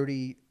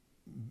 30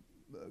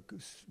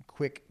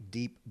 quick,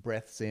 deep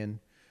breaths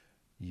in.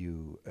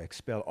 You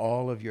expel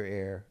all of your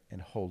air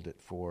and hold it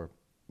for,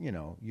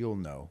 you'll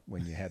know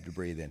when you have to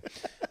breathe in.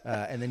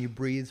 And then you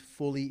breathe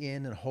fully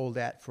in and hold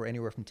that for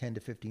anywhere from 10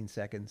 to 15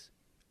 seconds.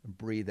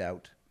 Breathe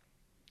out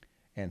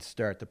and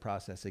start the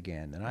process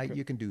again. And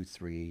you can do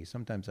 3.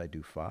 Sometimes I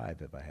do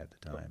 5 if I have the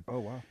time. Oh,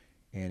 wow.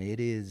 And it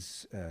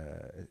is,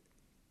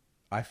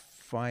 I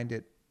find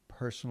it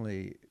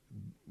personally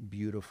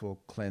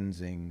beautiful,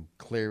 cleansing,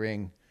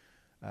 clearing,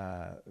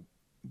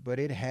 but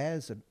it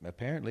has,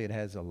 apparently it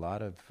has a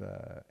lot of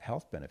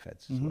health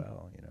benefits as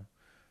well,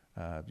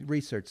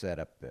 research that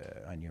up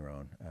on your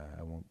own.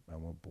 I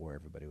won't bore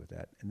everybody with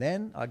that. And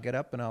then I'll get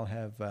up and I'll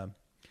have,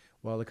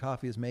 while the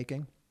coffee is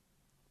making,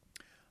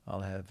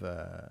 I'll have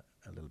a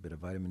little bit of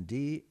vitamin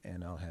D,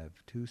 and I'll have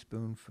 2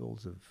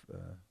 spoonfuls of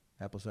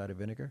apple cider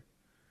vinegar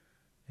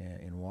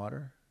in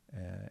water,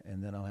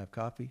 and then I'll have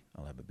coffee.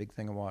 I'll have a big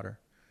thing of water,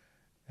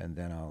 and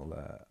then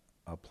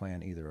I'll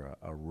plan either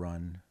a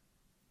run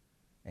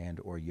and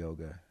or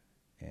yoga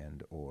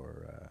and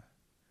or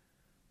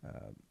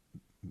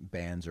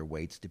bands or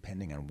weights,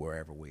 depending on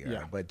wherever we are.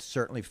 Yeah. But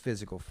certainly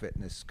physical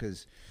fitness,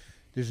 because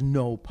there's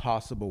no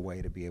possible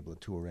way to be able to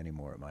tour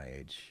anymore at my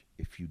age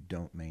if you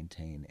don't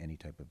maintain any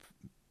type of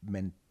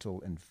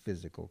mental and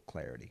physical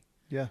clarity.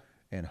 Yeah.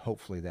 and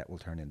hopefully that will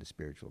turn into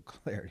spiritual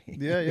clarity.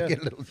 Yeah, yeah. Get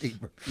a little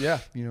deeper. Yeah.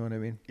 You know what I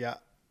mean? Yeah.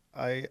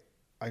 I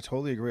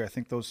totally agree. I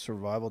think those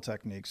survival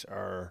techniques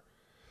are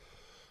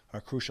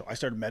crucial. I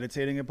started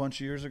meditating a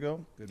bunch of years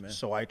ago. Good man.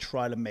 So I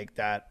try to make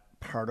that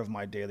part of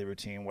my daily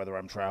routine, whether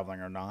I'm traveling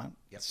or not.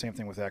 Yep. Same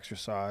thing with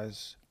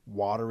exercise.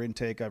 Water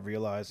intake, I've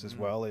realized as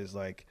well, is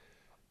like,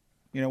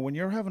 when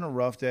you're having a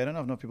rough day, I don't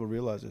know if enough people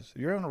realize this.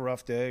 If you're having a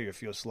rough day or you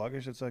feel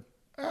sluggish, it's like,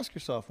 ask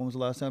yourself, when was the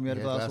last time you had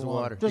a glass of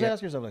water? Just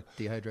ask yourself, like,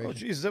 dehydration. Oh,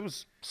 Jesus, that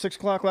was 6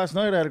 o'clock last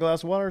night. I had a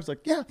glass of water. It's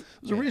like, yeah,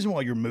 there's a reason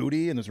why you're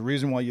moody, and there's a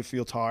reason why you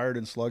feel tired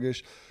and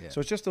sluggish. Yeah.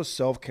 So it's just those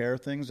self-care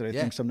things that I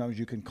think sometimes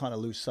you can kind of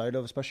lose sight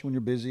of, especially when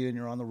you're busy and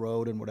you're on the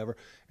road and whatever.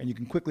 And you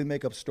can quickly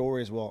make up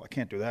stories. Well, I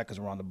can't do that because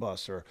we're on the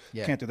bus, or I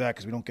can't do that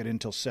because we don't get in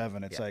till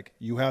 7. It's like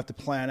you have to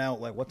plan out,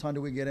 like, what time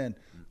do we get in?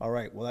 All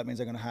right, well, that means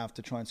I'm going to have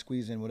to try and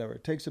squeeze in whatever.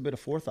 It takes a bit of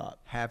forethought.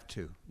 Have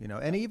to,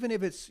 and even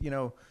if it's,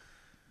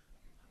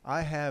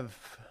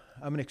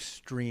 I'm an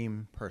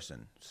extreme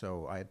person,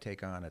 so I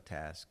take on a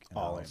task. And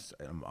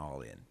I'm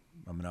all in.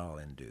 I'm an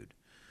all-in dude.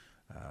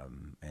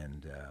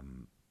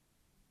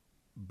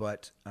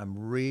 But I'm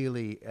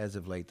really, as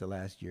of late, the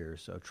last year or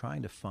so,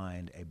 trying to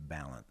find a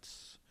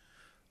balance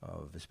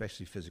of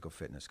especially physical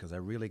fitness, because I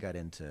really got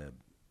into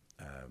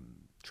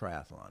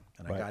triathlon,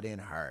 and I got in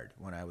hard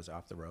when I was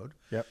off the road.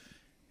 Yep.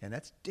 And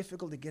that's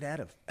difficult to get out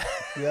of.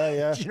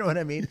 Yeah. Do you know what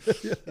I mean?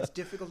 It's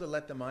difficult to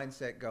let the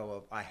mindset go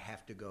of, I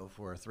have to go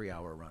for a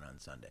 3-hour run on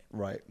Sunday.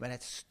 Right. But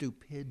that's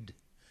stupid.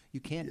 You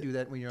can't do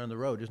that when you're on the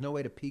road. There's no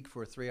way to peak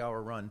for a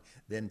 3-hour run,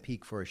 then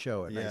peak for a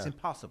show. It's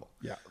impossible.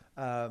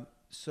 Yeah.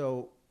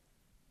 So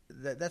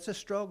that's a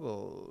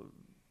struggle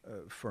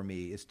for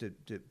me, is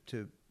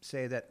to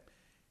say that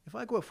if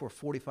I go out for a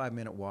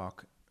 45-minute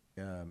walk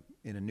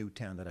in a new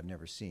town that I've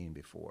never seen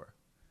before,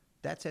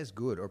 that's as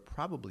good or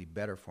probably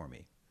better for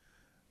me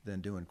than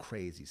doing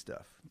crazy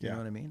stuff. You know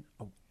what I mean?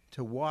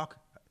 To walk,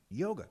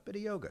 yoga,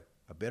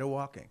 a bit of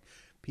walking.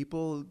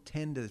 People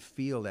tend to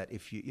feel that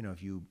if you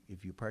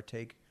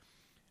partake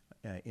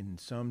in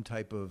some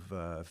type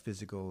of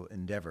physical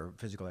endeavor,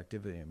 physical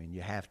activity, I mean,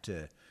 you have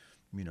to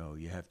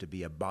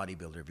be a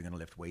bodybuilder if you're going to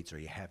lift weights, or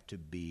you have to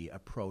be a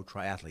pro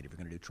triathlete if you're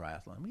going to do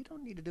triathlon. I mean, you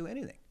don't need to do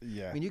anything.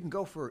 Yeah. I mean, you can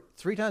go for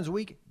 3 times a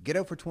week, get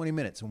out for 20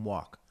 minutes and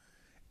walk,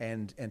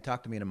 and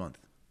talk to me in a month.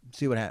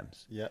 See what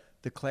happens. Yeah.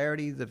 The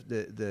clarity,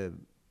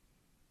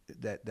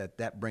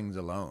 that brings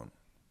alone,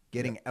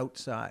 getting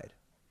outside,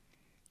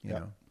 you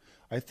know.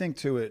 I think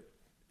too,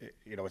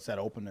 it's that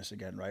openness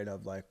again, right?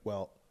 Of like,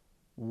 well,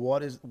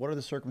 what are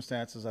the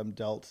circumstances I'm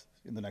dealt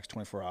in the next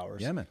 24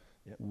 hours? Yeah, man.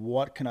 Yep.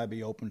 What can I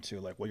be open to?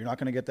 Like, well, you're not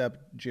going to get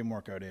that gym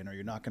workout in, or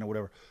you're not going to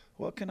whatever.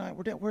 What can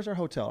where's our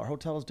hotel? Our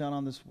hotel is down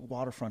on this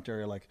waterfront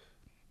area. Like,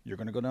 you're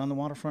going to go down the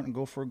waterfront and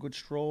go for a good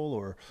stroll,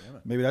 or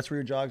maybe that's where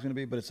your jog's going to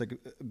be. But it's like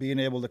being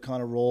able to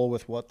kind of roll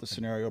with what the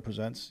scenario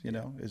presents,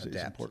 is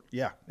important.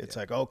 Yeah. It's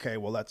like, okay,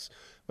 well, that's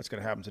what's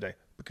going to happen today.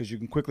 Because you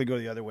can quickly go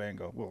the other way and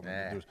go, well,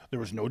 there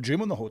was no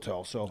gym in the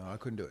hotel, so no, I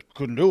couldn't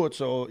do it.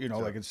 So,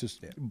 like, it's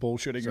just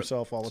bullshitting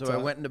yourself all the time. So I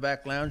went in the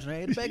back lounge and I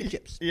ate a bag of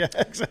chips. Yeah,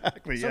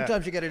 exactly.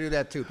 Sometimes you got to do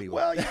that too, people.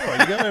 Well, you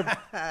got to.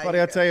 Buddy,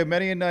 I'll tell you,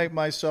 many a night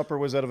my supper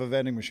was out of a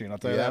vending machine. I'll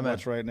tell you that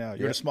much right now.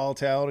 You're in a small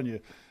town and you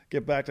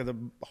get back to the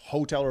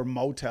hotel or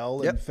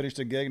motel and finish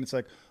the gig, and it's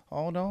like,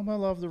 oh no, my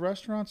love, the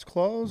restaurant's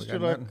closed. You're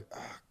like,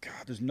 oh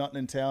God, there's nothing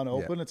in town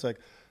open. It's like,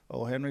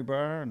 oh, Henry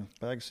Bar and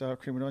a bag of sour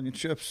cream and onion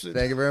chips.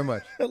 Thank you very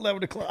much.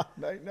 11 o'clock,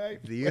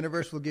 night. The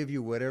universe will give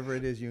you whatever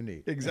it is you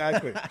need.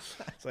 Exactly.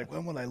 It's like,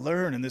 when will I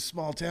learn in this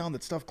small town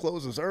that stuff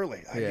closes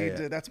early? I need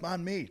to, that's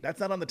on me. That's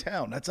not on the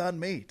town. That's on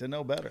me to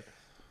know better.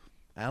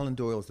 Alan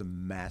Doyle is the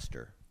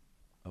master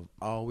of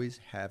always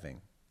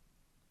having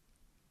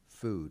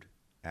food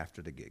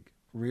after the gig.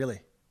 Really?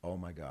 Oh,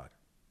 my God.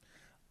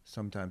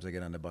 Sometimes I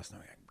get on the bus and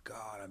I'm like,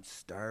 God, I'm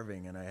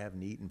starving and I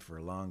haven't eaten for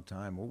a long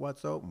time. Well,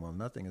 what's open? Well,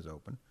 nothing is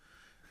open.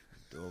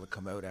 Doyle would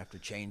come out after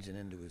changing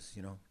into his,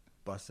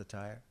 bus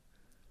attire,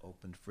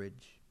 opened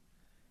fridge,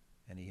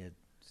 and he had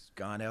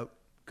gone out,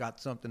 got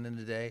something in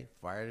the day,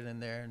 fired it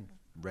in there, and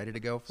ready to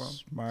go for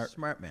him.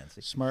 Smart man.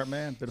 See? Smart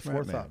man. Bit of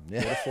forethought.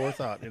 Yeah. Bit of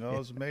forethought.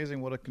 It's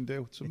amazing what it can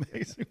do. It's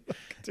amazing what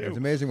it can do. It's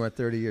amazing what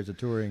 30 years of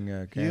touring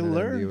Canada you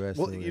learn. and the U.S.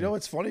 Well,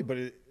 it's funny, but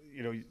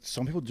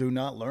some people do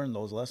not learn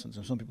those lessons,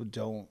 and some people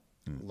don't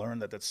learn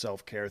that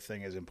self-care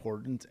thing is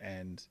important.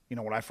 And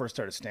when I first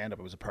started stand-up,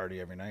 it was a party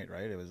every night,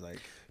 right? It was like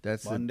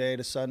Monday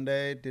to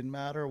Sunday, didn't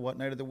matter what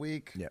night of the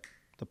week. Yep.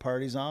 The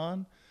party's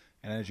on.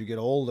 And as you get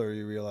older,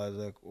 you realize,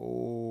 like,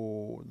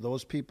 oh,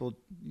 those people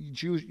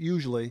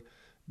usually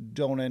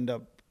don't end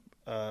up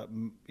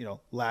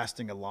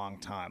lasting a long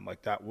time.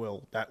 Like, that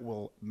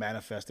will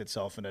manifest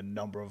itself in a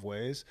number of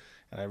ways.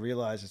 And I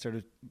realized, I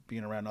started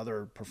being around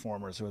other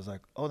performers who was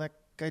like, oh, that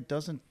guy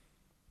doesn't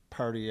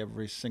party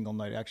every single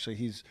night. Actually,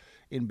 he's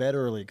in bed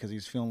early because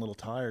he's feeling a little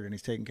tired and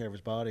he's taking care of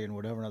his body and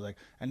whatever. And I was like,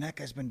 and that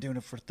guy's been doing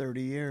it for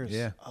 30 years.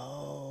 Yeah.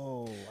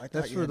 Oh, I thought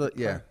that's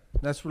where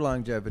that's where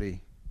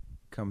longevity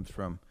comes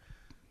from.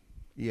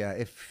 Yeah,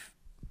 if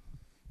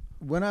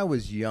when I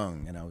was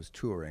young and I was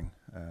touring,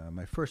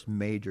 my first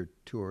major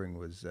touring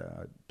was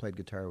I played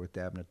guitar with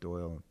Dabnett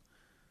Doyle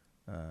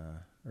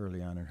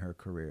early on in her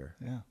career.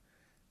 Yeah.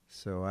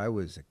 So I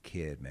was a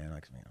kid, man,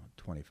 like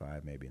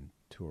 25 maybe, and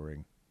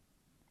touring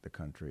the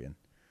country, and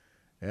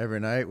every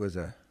night was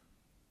just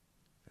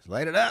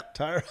light it up,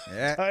 Tired.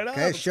 yeah, Tired up.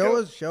 okay, Let's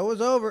show go.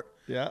 is over.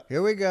 Yeah.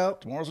 Here we go.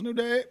 Tomorrow's a new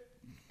day.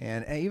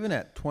 And even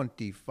at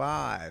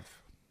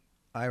 25,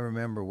 I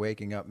remember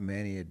waking up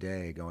many a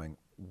day going,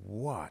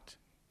 "What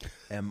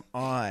am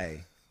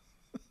I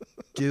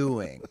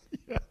doing?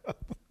 Yeah.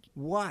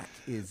 What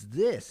is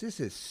this? This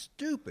is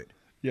stupid."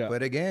 Yeah.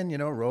 But again,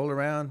 roll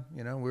around.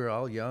 We were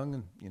all young,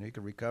 and you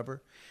can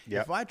recover.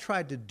 Yeah. If I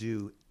tried to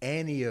do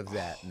any of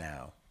that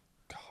now,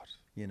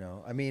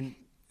 God. I mean,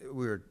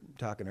 we were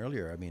talking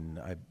earlier. I mean,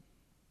 I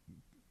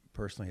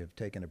personally have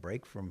taken a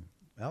break from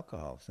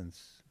alcohol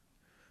since.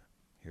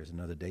 Here's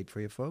another date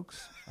for you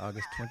folks: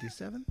 August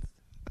 27th,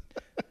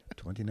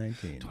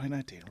 2019.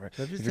 2019. Right.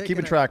 So If you're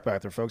keeping track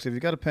back there, folks, if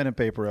you've got a pen and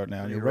paper out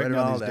now and You you're write writing it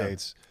down all these down.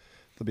 dates,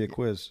 there'll be a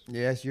quiz.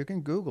 Yes, you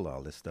can Google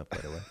all this stuff, by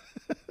the way.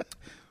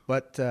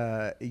 But,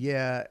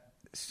 yeah,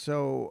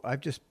 so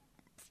I've just,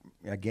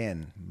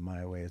 again,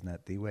 my way is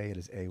not the way, it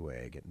is a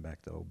way, getting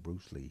back to old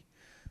Bruce Lee.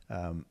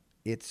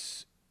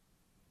 It's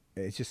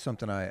just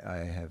something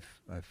I've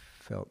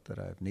felt that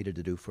I've needed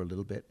to do for a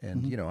little bit.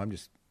 And, I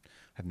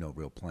have no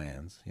real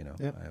plans, Yep.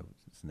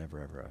 It's never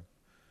ever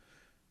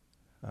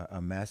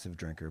a massive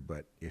drinker.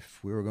 But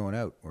if we were going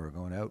out,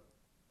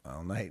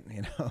 all night,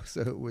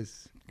 so it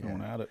was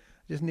Going at it.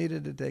 just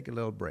needed to take a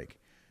little break.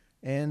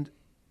 And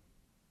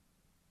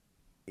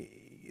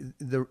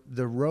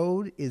the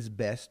road is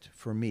best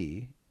for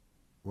me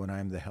when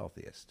I'm the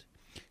healthiest,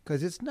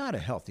 because it's not a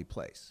healthy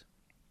place.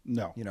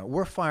 No.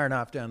 We're firing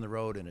off down the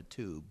road in a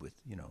tube with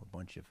a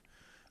bunch of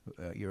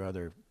your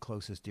other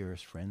closest,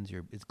 dearest friends.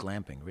 It's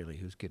glamping, really.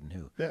 Who's kidding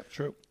who? Yeah,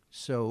 true.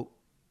 So,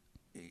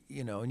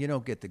 and you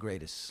don't get the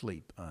greatest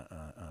sleep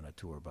on a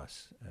tour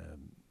bus.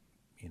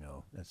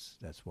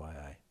 That's why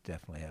I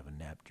definitely have a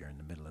nap during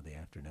the middle of the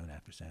afternoon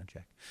after sound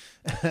check.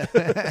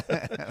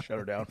 Shut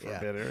her down for a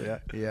bit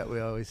here. Yeah. Yeah, we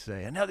always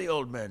say, and now the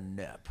old man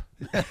nap.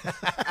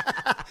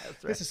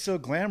 This is so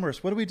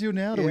glamorous. What do we do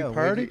now? Do Yeah, we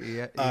party?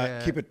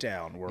 yeah. Keep it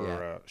down. We're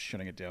Yeah.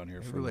 shutting it down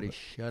here for a Everybody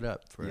little shut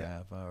up for a Yeah.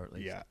 half hour at bit.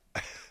 least. Yeah.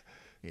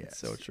 Yes. It's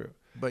so true.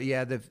 But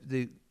yeah,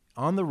 the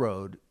on the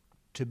road,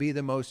 to be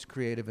the most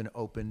creative and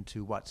open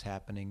to what's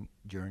happening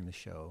during the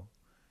show,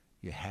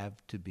 you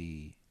have to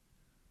be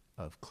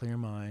of clear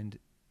mind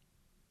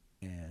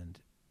and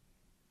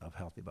of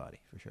healthy body,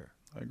 for sure.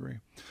 I agree.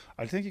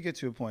 I think you get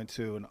to a point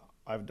too, and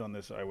I've done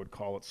this. I would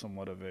call it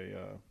somewhat of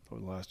over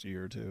the last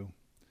year or two.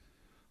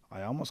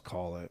 I almost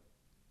call it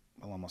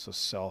almost a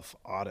self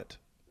audit,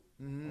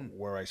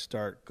 where I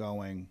start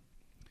going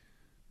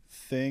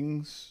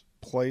things,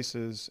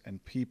 places,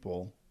 and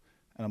people,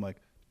 and I'm like,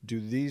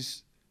 do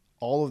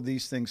all of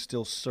these things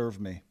still serve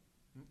me?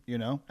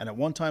 And at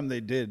one time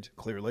they did,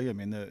 clearly. I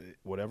mean,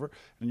 whatever.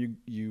 And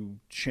you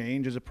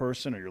change as a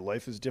person, or your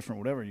life is different,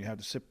 whatever. And you have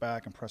to sit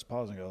back and press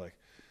pause and go, like,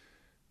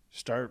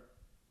 start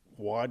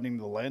widening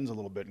the lens a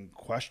little bit and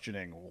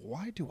questioning,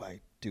 why do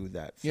I do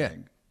that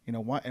thing?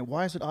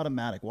 Why is it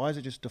automatic? Why is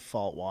it just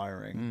default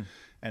wiring?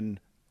 And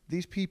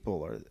these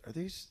people are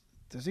these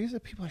the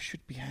people I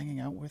should be hanging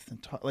out with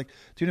and talk? Like,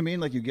 do you know what I mean?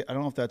 Like, I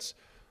don't know if that's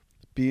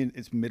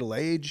it's middle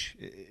age.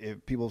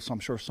 I'm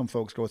sure some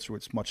folks go through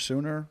it much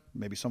sooner.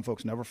 Maybe some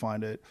folks never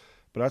find it,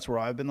 but that's where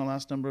I've been the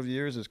last number of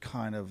years. Is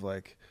kind of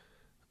like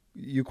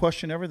you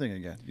question everything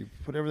again. You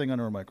put everything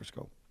under a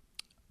microscope.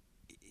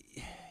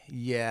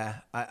 Yeah,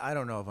 I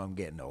don't know if I'm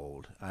getting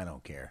old. I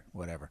don't care,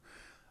 whatever.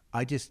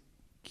 I just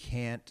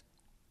can't.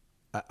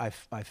 I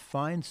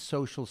find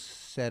social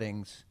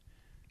settings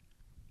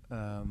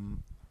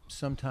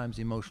sometimes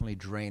emotionally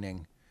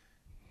draining.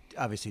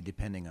 Obviously,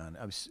 depending on,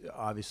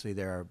 obviously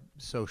there are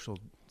social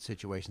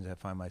situations I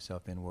find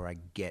myself in where I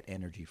get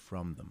energy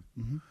from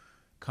them.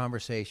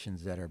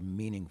 Conversations that are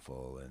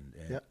meaningful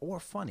and or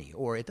funny,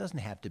 or it doesn't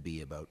have to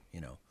be about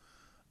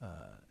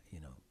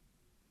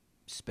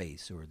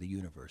space or the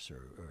universe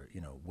or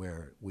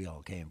where we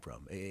all came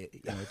from.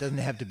 It doesn't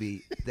have to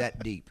be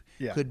that deep.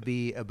 Yeah. Could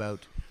be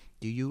about,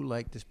 do you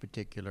like this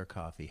particular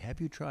coffee? Have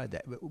you tried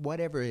that?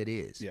 Whatever it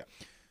is. Yeah.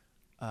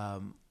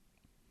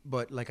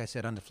 But like I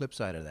said, on the flip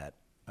side of that,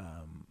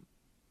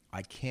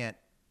 I can't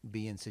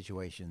be in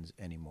situations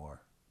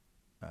anymore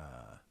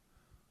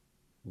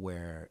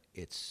where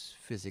it's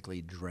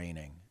physically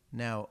draining.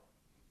 Now,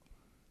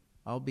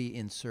 I'll be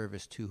in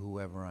service to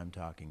whoever I'm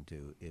talking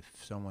to. If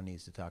someone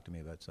needs to talk to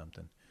me about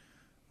something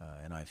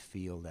and I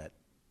feel that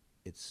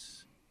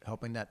it's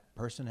helping that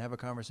person have a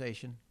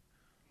conversation,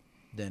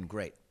 then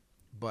great.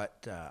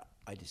 But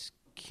I just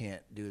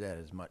can't do that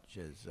as much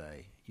as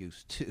I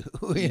used to.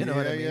 You know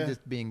what I mean? Yeah.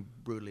 Just being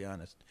brutally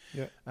honest.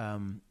 Yeah.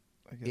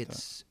 I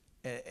get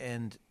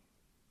and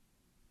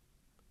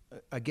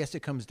I guess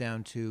it comes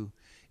down to,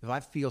 if I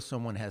feel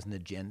someone has an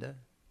agenda,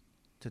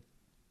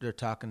 they're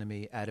talking to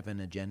me out of an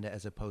agenda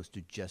as opposed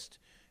to just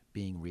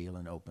being real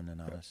and open and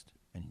honest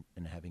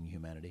and having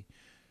humanity,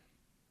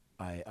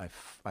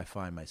 I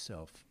find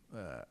myself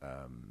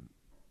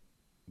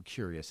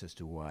curious as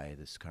to why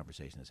this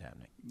conversation is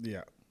happening.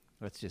 Yeah.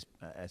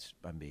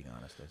 I'm being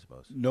honest, I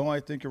suppose. No, I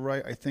think you're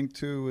right. I think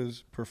too,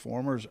 as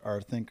performers, I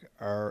think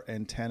our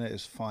antenna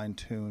is fine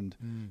tuned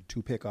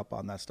to pick up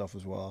on that stuff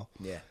as well.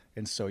 Yeah.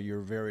 And so you're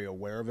very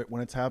aware of it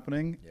when it's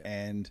happening. Yeah.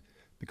 And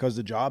because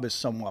the job is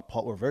somewhat,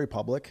 we're very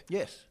public.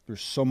 Yes.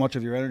 There's so much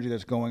of your energy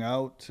that's going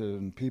out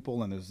to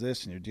people, and there's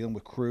this, and you're dealing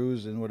with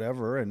crews and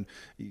whatever, and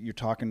you're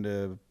talking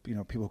to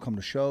people who come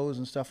to shows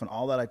and stuff, and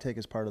all that I take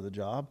as part of the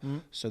job.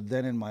 So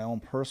then in my own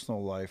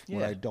personal life,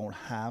 when I don't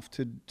have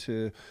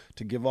to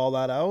give all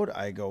that out,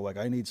 I go like,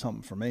 I need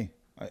something for me.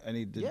 I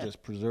need to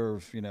just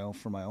preserve,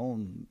 for my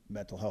own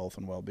mental health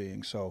and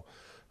well-being. So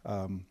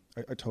I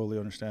totally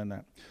understand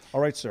that. All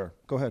right, sir,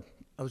 go ahead.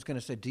 I was going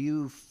to say, do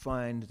you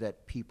find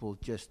that people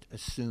just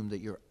assume that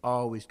you're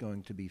always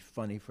going to be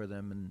funny for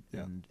them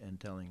and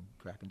telling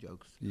cracking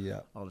jokes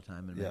all the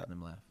time and making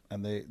them laugh?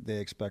 And they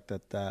expect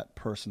that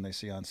person they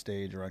see on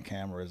stage or on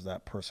camera is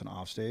that person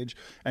off stage.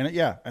 And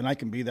and I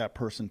can be that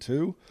person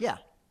too. Yeah.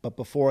 But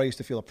before I used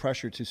to feel a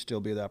pressure to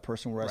still be that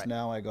person, whereas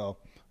now I go,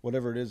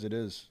 whatever it is, it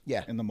is.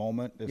 Yeah. In the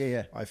moment.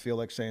 If I feel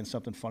like saying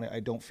something funny,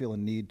 I don't feel a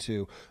need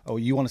to,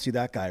 you want to see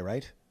that guy,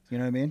 right? You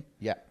know what I mean?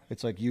 Yeah.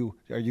 It's like are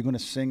you going to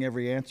sing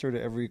every answer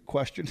to every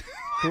question?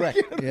 Correct.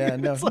 No.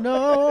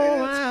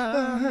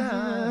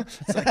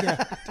 It's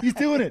like, he's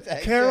doing it.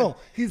 Carol,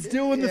 he's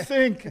doing the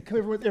thing.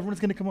 Everyone's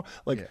going to come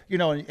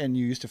on. And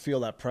you used to feel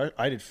that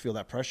I did feel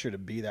that pressure to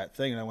be that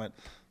thing. And I went,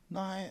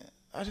 no,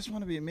 I just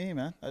want to be me,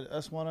 man. I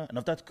just want to. And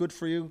if that's good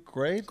for you,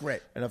 great.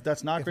 Great. And if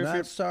that's not great for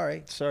you,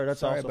 sorry.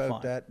 That's also about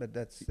fine. That, but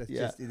that's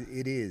just,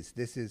 it is.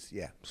 This is,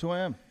 So I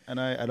am. And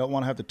I don't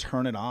want to have to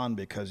turn it on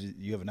because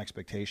you have an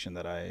expectation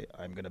that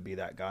I'm going to be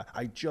that guy.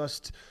 I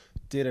just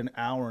did an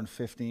hour and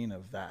 15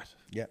 of that.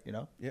 Yeah.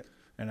 Yeah.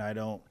 And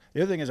the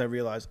other thing is I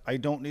realized I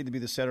don't need to be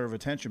the center of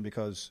attention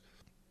because,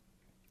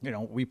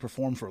 we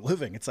perform for a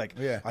living. It's like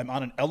I'm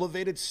on an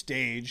elevated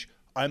stage.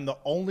 I'm the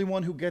only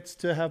one who gets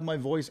to have my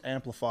voice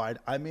amplified.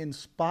 I'm in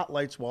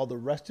spotlights while the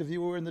rest of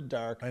you are in the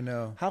dark. I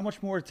know. How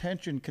much more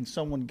attention can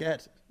someone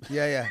get?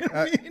 Yeah.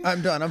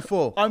 I'm done. I'm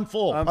full. I'm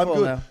full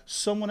good. Now.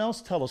 Someone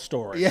else tell a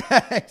story. Yeah,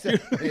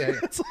 exactly.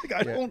 It's like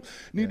I don't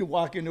need to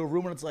walk into a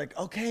room and it's like,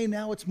 okay,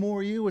 now it's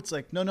more you. It's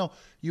like, no,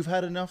 you've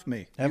had enough of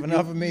me. Have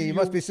enough of me. You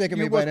must be sick of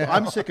me by now.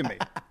 I'm sick of me.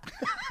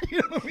 You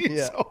know what I mean?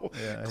 So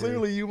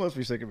clearly you must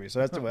be sick of me. So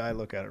that's the way I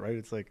look at it, right?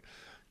 It's like,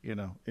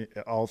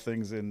 all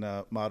things in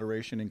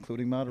moderation,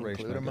 including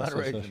moderation. Including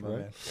moderation,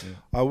 right?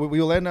 Yeah. We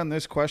will end on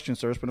this question,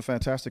 sir. It's been a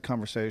fantastic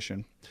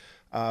conversation.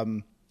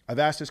 I've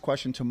asked this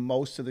question to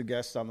most of the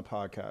guests on the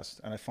podcast,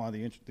 and I find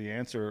the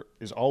answer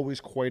is always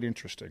quite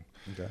interesting.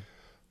 Okay.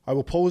 I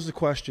will pose the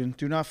question.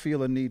 Do not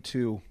feel a need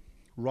to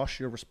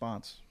rush your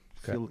response.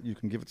 Okay. Feel you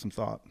can give it some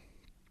thought.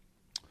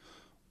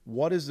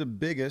 What is the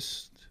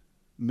biggest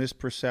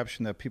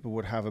misperception that people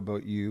would have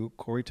about you,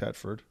 Cory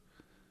Tetford?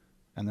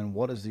 And then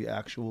what is the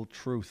actual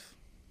truth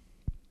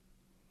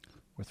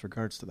with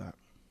regards to that?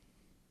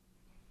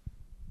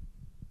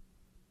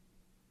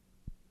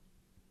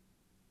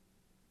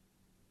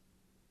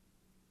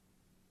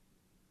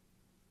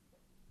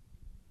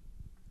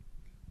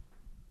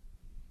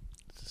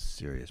 It's a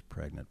serious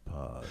pregnant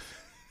pause.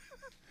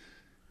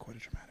 Quite a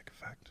dramatic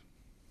effect.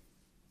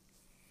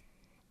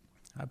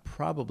 I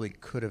probably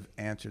could have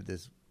answered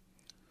this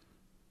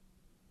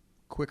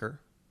quicker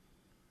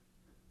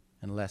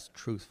and less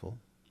truthful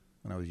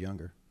when I was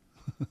younger.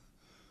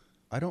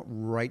 I don't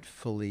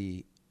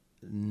rightfully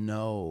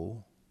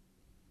know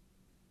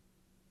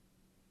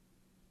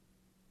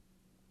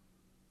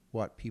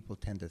what people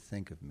tend to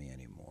think of me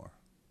anymore.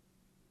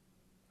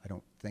 I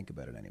don't think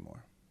about it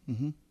anymore.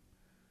 Mm-hmm.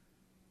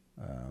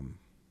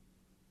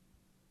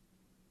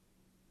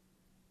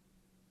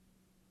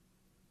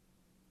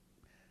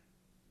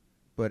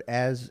 But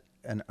as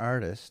an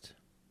artist,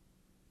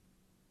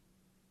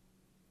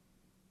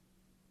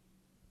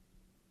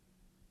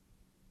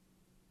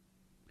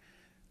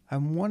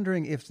 I'm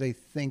wondering if they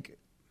think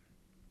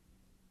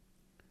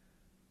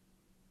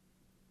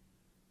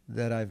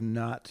that I've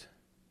not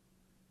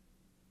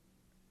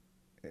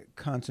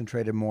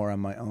concentrated more on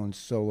my own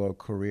solo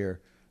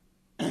career.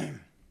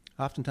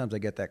 Oftentimes I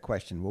get that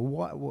question,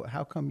 well,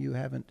 how come you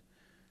haven't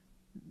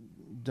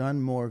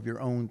done more of your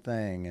own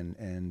thing and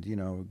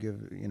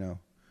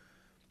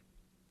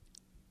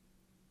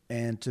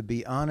And to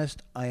be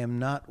honest, I am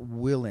not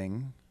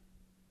willing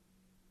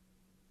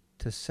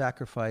to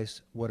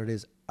sacrifice what it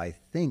is I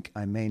think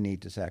I may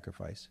need to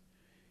sacrifice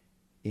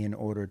in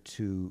order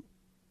to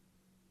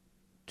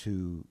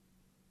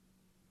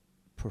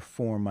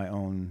perform my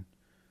own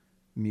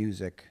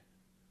music,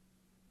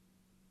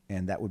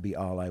 and that would be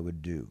all I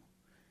would do.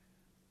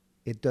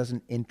 It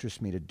doesn't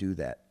interest me to do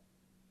that.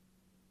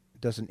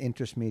 It doesn't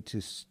interest me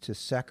to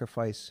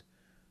sacrifice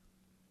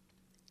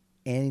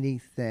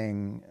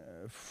anything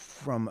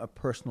from a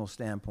personal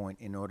standpoint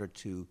in order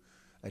to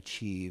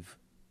achieve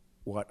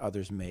what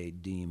others may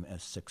deem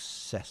as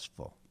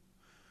successful.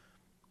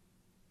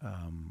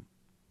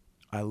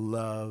 I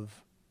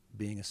love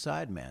being a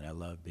sideman. I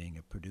love being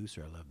a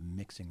producer. I love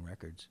mixing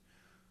records.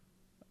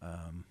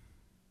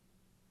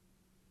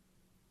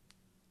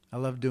 I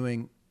love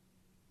doing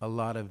a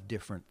lot of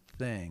different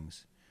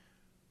things.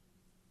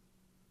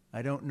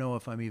 I don't know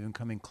if I'm even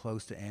coming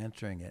close to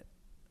answering it,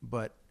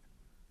 but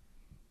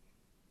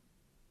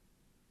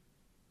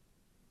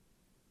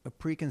a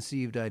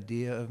preconceived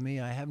idea of me,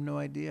 I have no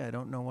idea. I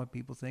don't know what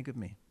people think of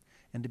me.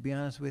 And to be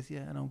honest with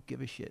you, I don't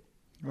give a shit.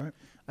 Right.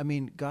 I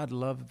mean,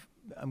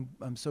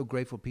 I'm so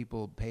grateful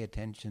people pay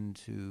attention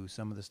to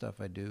some of the stuff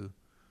I do.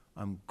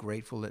 I'm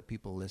grateful that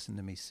people listen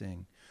to me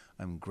sing.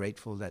 I'm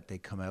grateful that they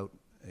come out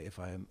if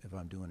I'm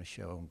doing a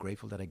show. I'm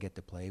grateful that I get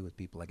to play with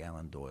people like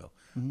Alan Doyle.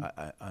 Mm-hmm.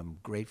 I'm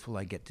grateful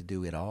I get to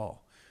do it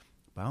all.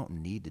 But I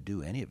don't need to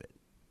do any of it.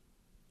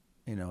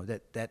 You know,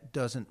 that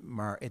doesn't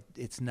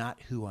it's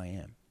not who I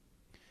am.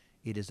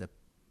 It is a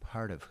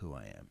part of who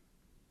I am.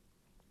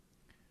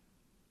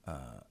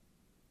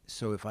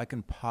 So if I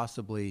can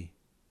possibly,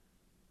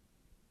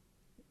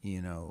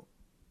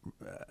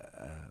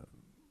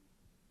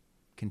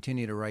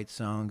 continue to write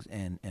songs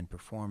and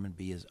perform and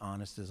be as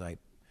honest as I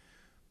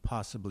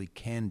possibly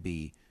can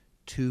be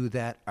to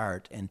that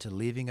art and to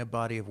leaving a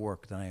body of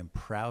work that I am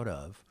proud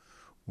of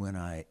when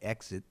I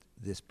exit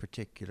this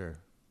particular,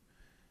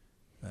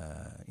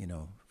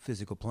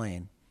 physical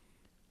plane,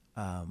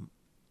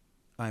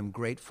 I'm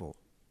grateful.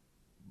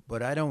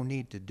 But I don't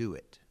need to do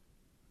it.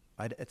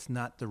 It's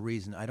not the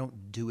reason. I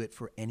don't do it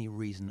for any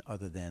reason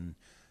other than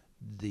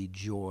the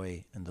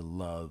joy and the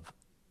love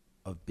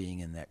of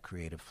being in that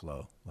creative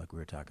flow, like we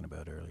were talking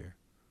about earlier.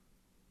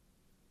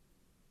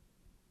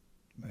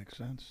 Makes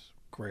sense.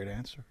 Great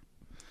answer.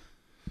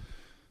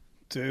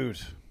 Dude,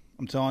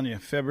 I'm telling you,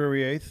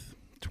 February 8th,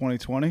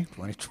 2020.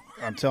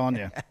 I'm telling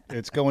you,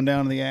 it's going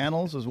down in the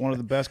annals as one of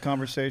the best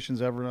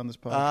conversations ever on this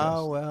podcast.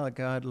 Oh, well,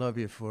 God love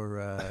you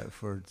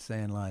for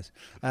saying lies.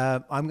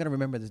 I'm going to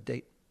remember this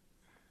date,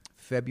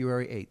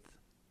 February 8th,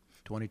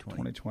 2020.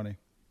 2020.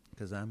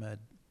 Because I'm a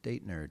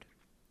date nerd.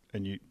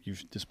 And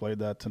you've displayed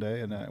that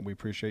today, and we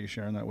appreciate you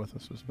sharing that with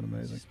us. It's been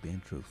amazing. Just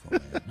being truthful,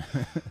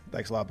 man.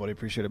 Thanks a lot, buddy.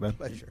 Appreciate it, man.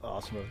 Pleasure.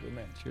 Awesome. Good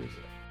man. Cheers.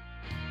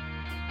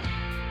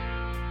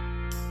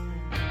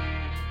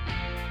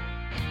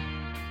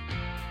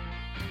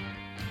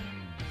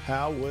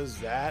 How was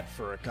that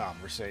for a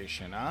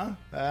conversation, huh?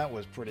 That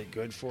was pretty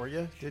good for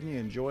you. Didn't you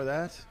enjoy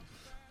that?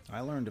 I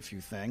learned a few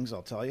things,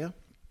 I'll tell you.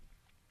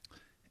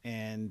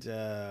 And,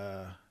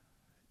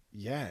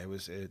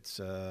 it's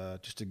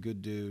just a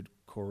good dude.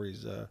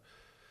 Cory's,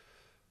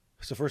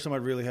 it's the first time I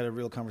really had a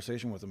real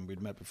conversation with him.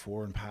 We'd met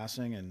before in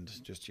passing and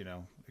just,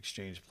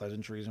 exchanged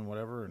pleasantries and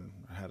whatever. And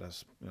I had a,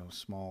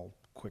 small,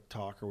 quick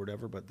talk or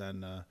whatever. But then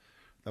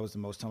that was the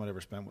most time I'd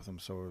ever spent with him.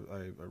 So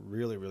I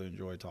really, really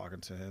enjoyed talking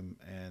to him.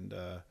 And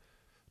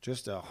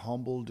just a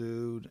humble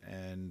dude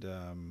and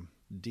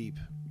deep,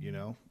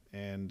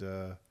 And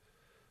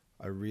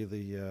I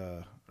really,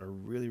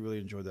 really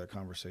enjoyed that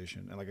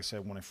conversation. And like I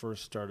said, when I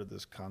first started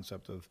this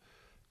concept of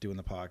doing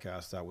the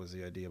podcast, that was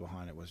the idea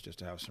behind it, was just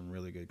to have some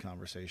really good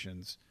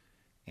conversations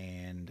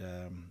and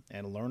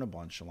learn a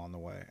bunch along the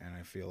way. And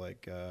I feel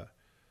like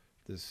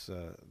this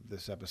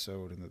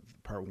episode and the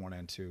part 1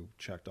 and 2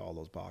 checked all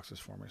those boxes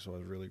for me. So I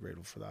was really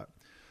grateful for that.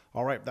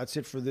 All right, that's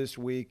it for this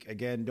week.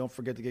 Again, don't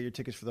forget to get your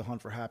tickets for the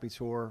Hunt for Happy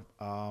tour.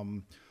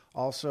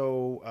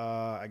 Also,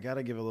 I got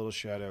to give a little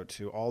shout out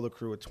to all the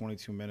crew at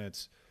 22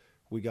 Minutes.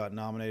 We got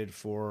nominated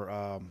for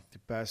the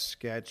Best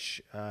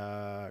Sketch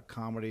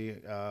Comedy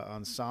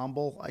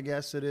Ensemble, I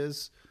guess it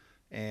is.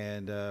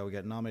 And we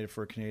got nominated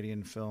for a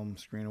Canadian Film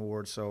Screen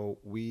Award. So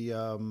we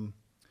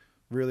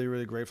really,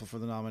 really grateful for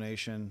the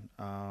nomination.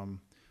 I'm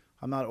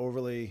not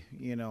overly,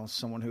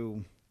 someone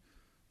who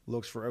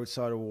looks for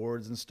outside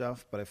awards and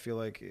stuff, but I feel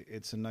like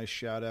it's a nice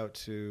shout out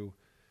to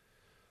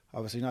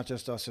obviously not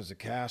just us as a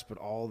cast, but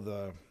all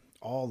the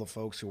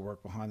folks who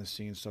work behind the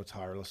scenes so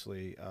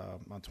tirelessly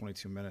on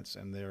 22 Minutes,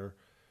 and their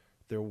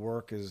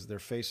their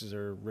faces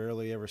are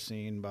rarely ever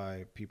seen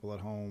by people at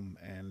home,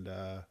 and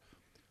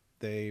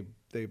they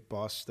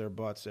bust their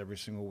butts every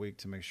single week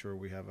to make sure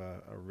we have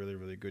a really,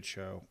 really good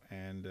show,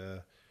 and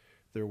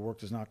their work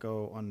does not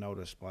go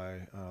unnoticed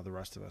by the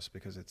rest of us,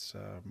 because it's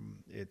a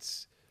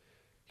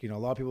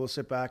lot of people will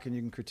sit back and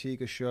you can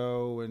critique a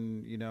show,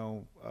 and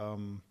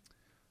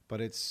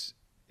but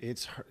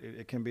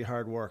it can be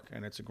hard work,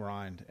 and it's a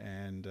grind,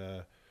 and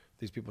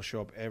these people show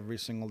up every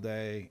single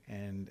day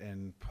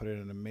and put in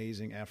an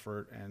amazing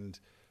effort and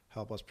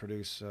help us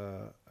produce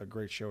a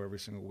great show every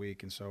single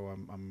week. And so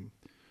I'm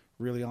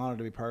really honored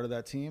to be part of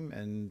that team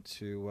and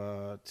to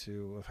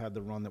have had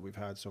the run that we've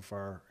had so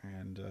far.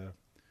 And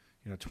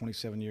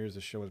 27 years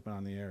the show has been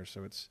on the air,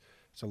 so it's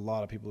a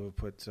lot of people who have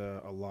put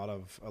a lot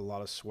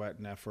of sweat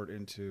and effort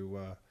into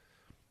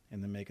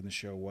making the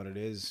show what it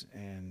is.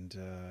 And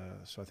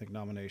so I think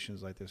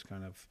nominations like this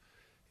kind of,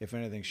 if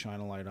anything,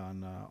 shine a light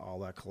on all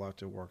that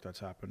collective work that's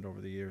happened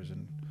over the years,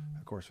 and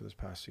of course for this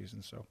past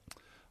season. So,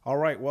 all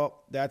right,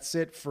 well, that's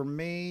it for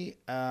me.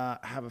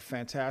 Have a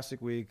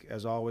fantastic week.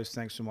 As always,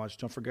 thanks so much.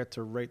 Don't forget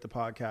to rate the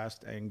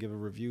podcast and give a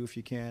review if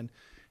you can.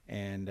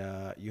 And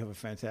you have a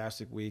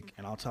fantastic week.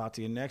 And I'll talk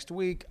to you next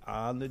week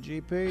on the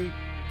GP.